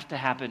doesn't have to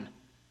happen.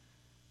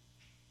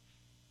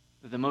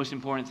 The most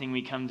important thing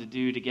we come to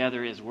do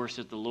together is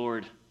worship the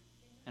Lord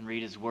and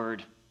read His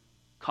Word.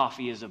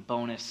 Coffee is a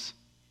bonus.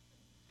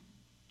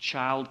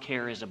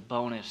 Childcare is a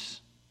bonus.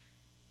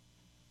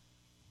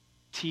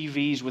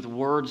 TVs with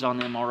words on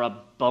them are a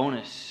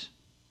bonus.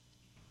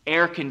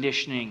 Air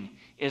conditioning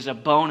is a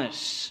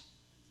bonus.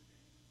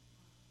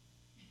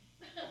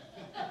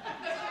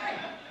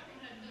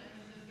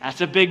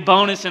 That's a big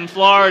bonus in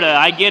Florida.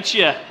 I get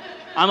you.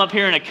 I'm up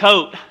here in a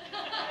coat.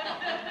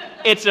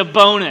 It's a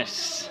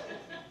bonus.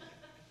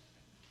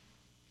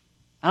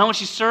 I don't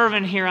want you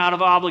serving here out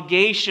of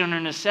obligation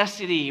or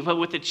necessity, but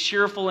with a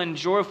cheerful and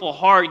joyful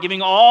heart,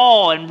 giving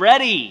all and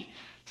ready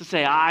to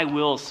say, I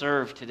will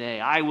serve today.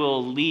 I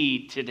will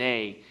lead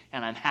today,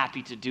 and I'm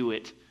happy to do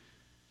it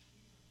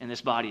in this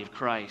body of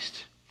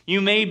Christ.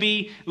 You may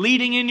be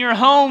leading in your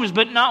homes,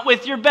 but not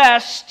with your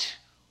best.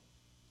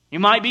 You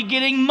might be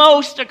getting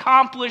most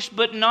accomplished,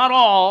 but not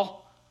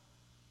all.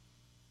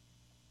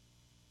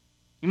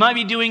 You might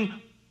be doing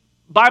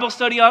Bible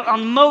study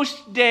on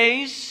most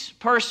days,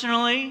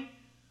 personally,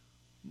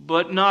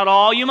 but not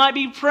all. You might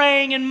be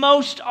praying in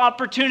most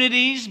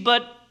opportunities,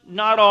 but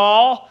not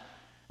all.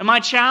 And my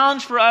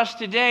challenge for us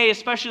today,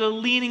 especially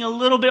leaning a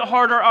little bit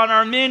harder on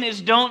our men, is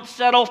don't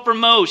settle for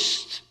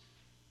most.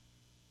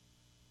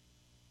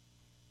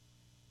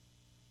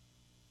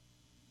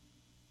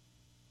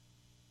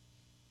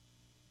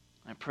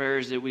 My prayer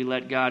is that we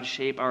let God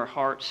shape our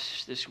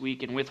hearts this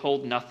week and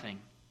withhold nothing.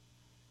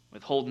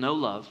 Withhold no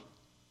love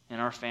in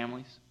our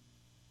families.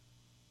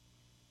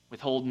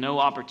 Withhold no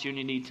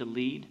opportunity to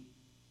lead.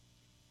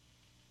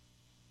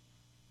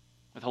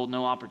 Withhold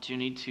no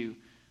opportunity to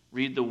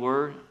read the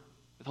Word.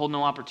 Withhold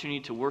no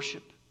opportunity to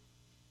worship.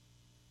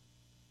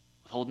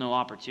 Withhold no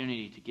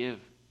opportunity to give.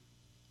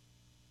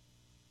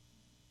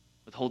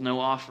 Withhold no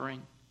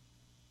offering.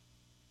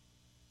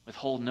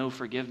 Withhold no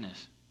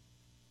forgiveness.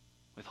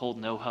 Withhold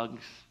no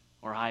hugs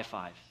or high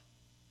fives.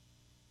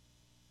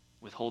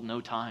 Withhold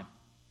no time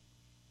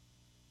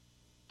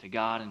to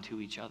God and to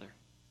each other.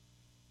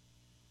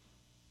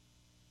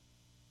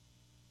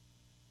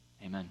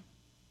 Amen.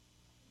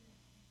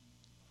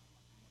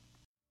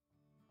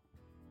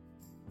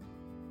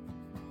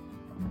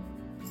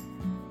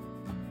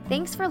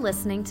 Thanks for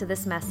listening to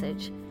this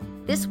message.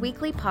 This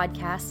weekly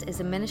podcast is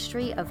a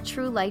ministry of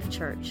True Life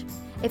Church.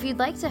 If you'd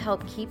like to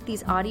help keep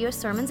these audio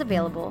sermons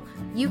available,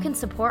 you can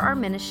support our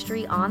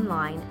ministry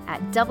online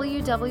at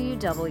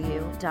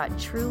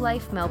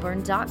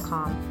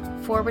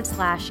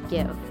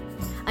www.truelifemelbourne.com/give.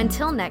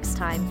 Until next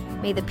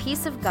time, may the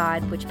peace of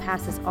God, which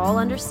passes all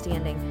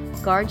understanding,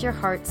 guard your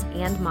hearts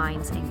and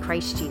minds in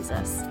Christ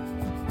Jesus.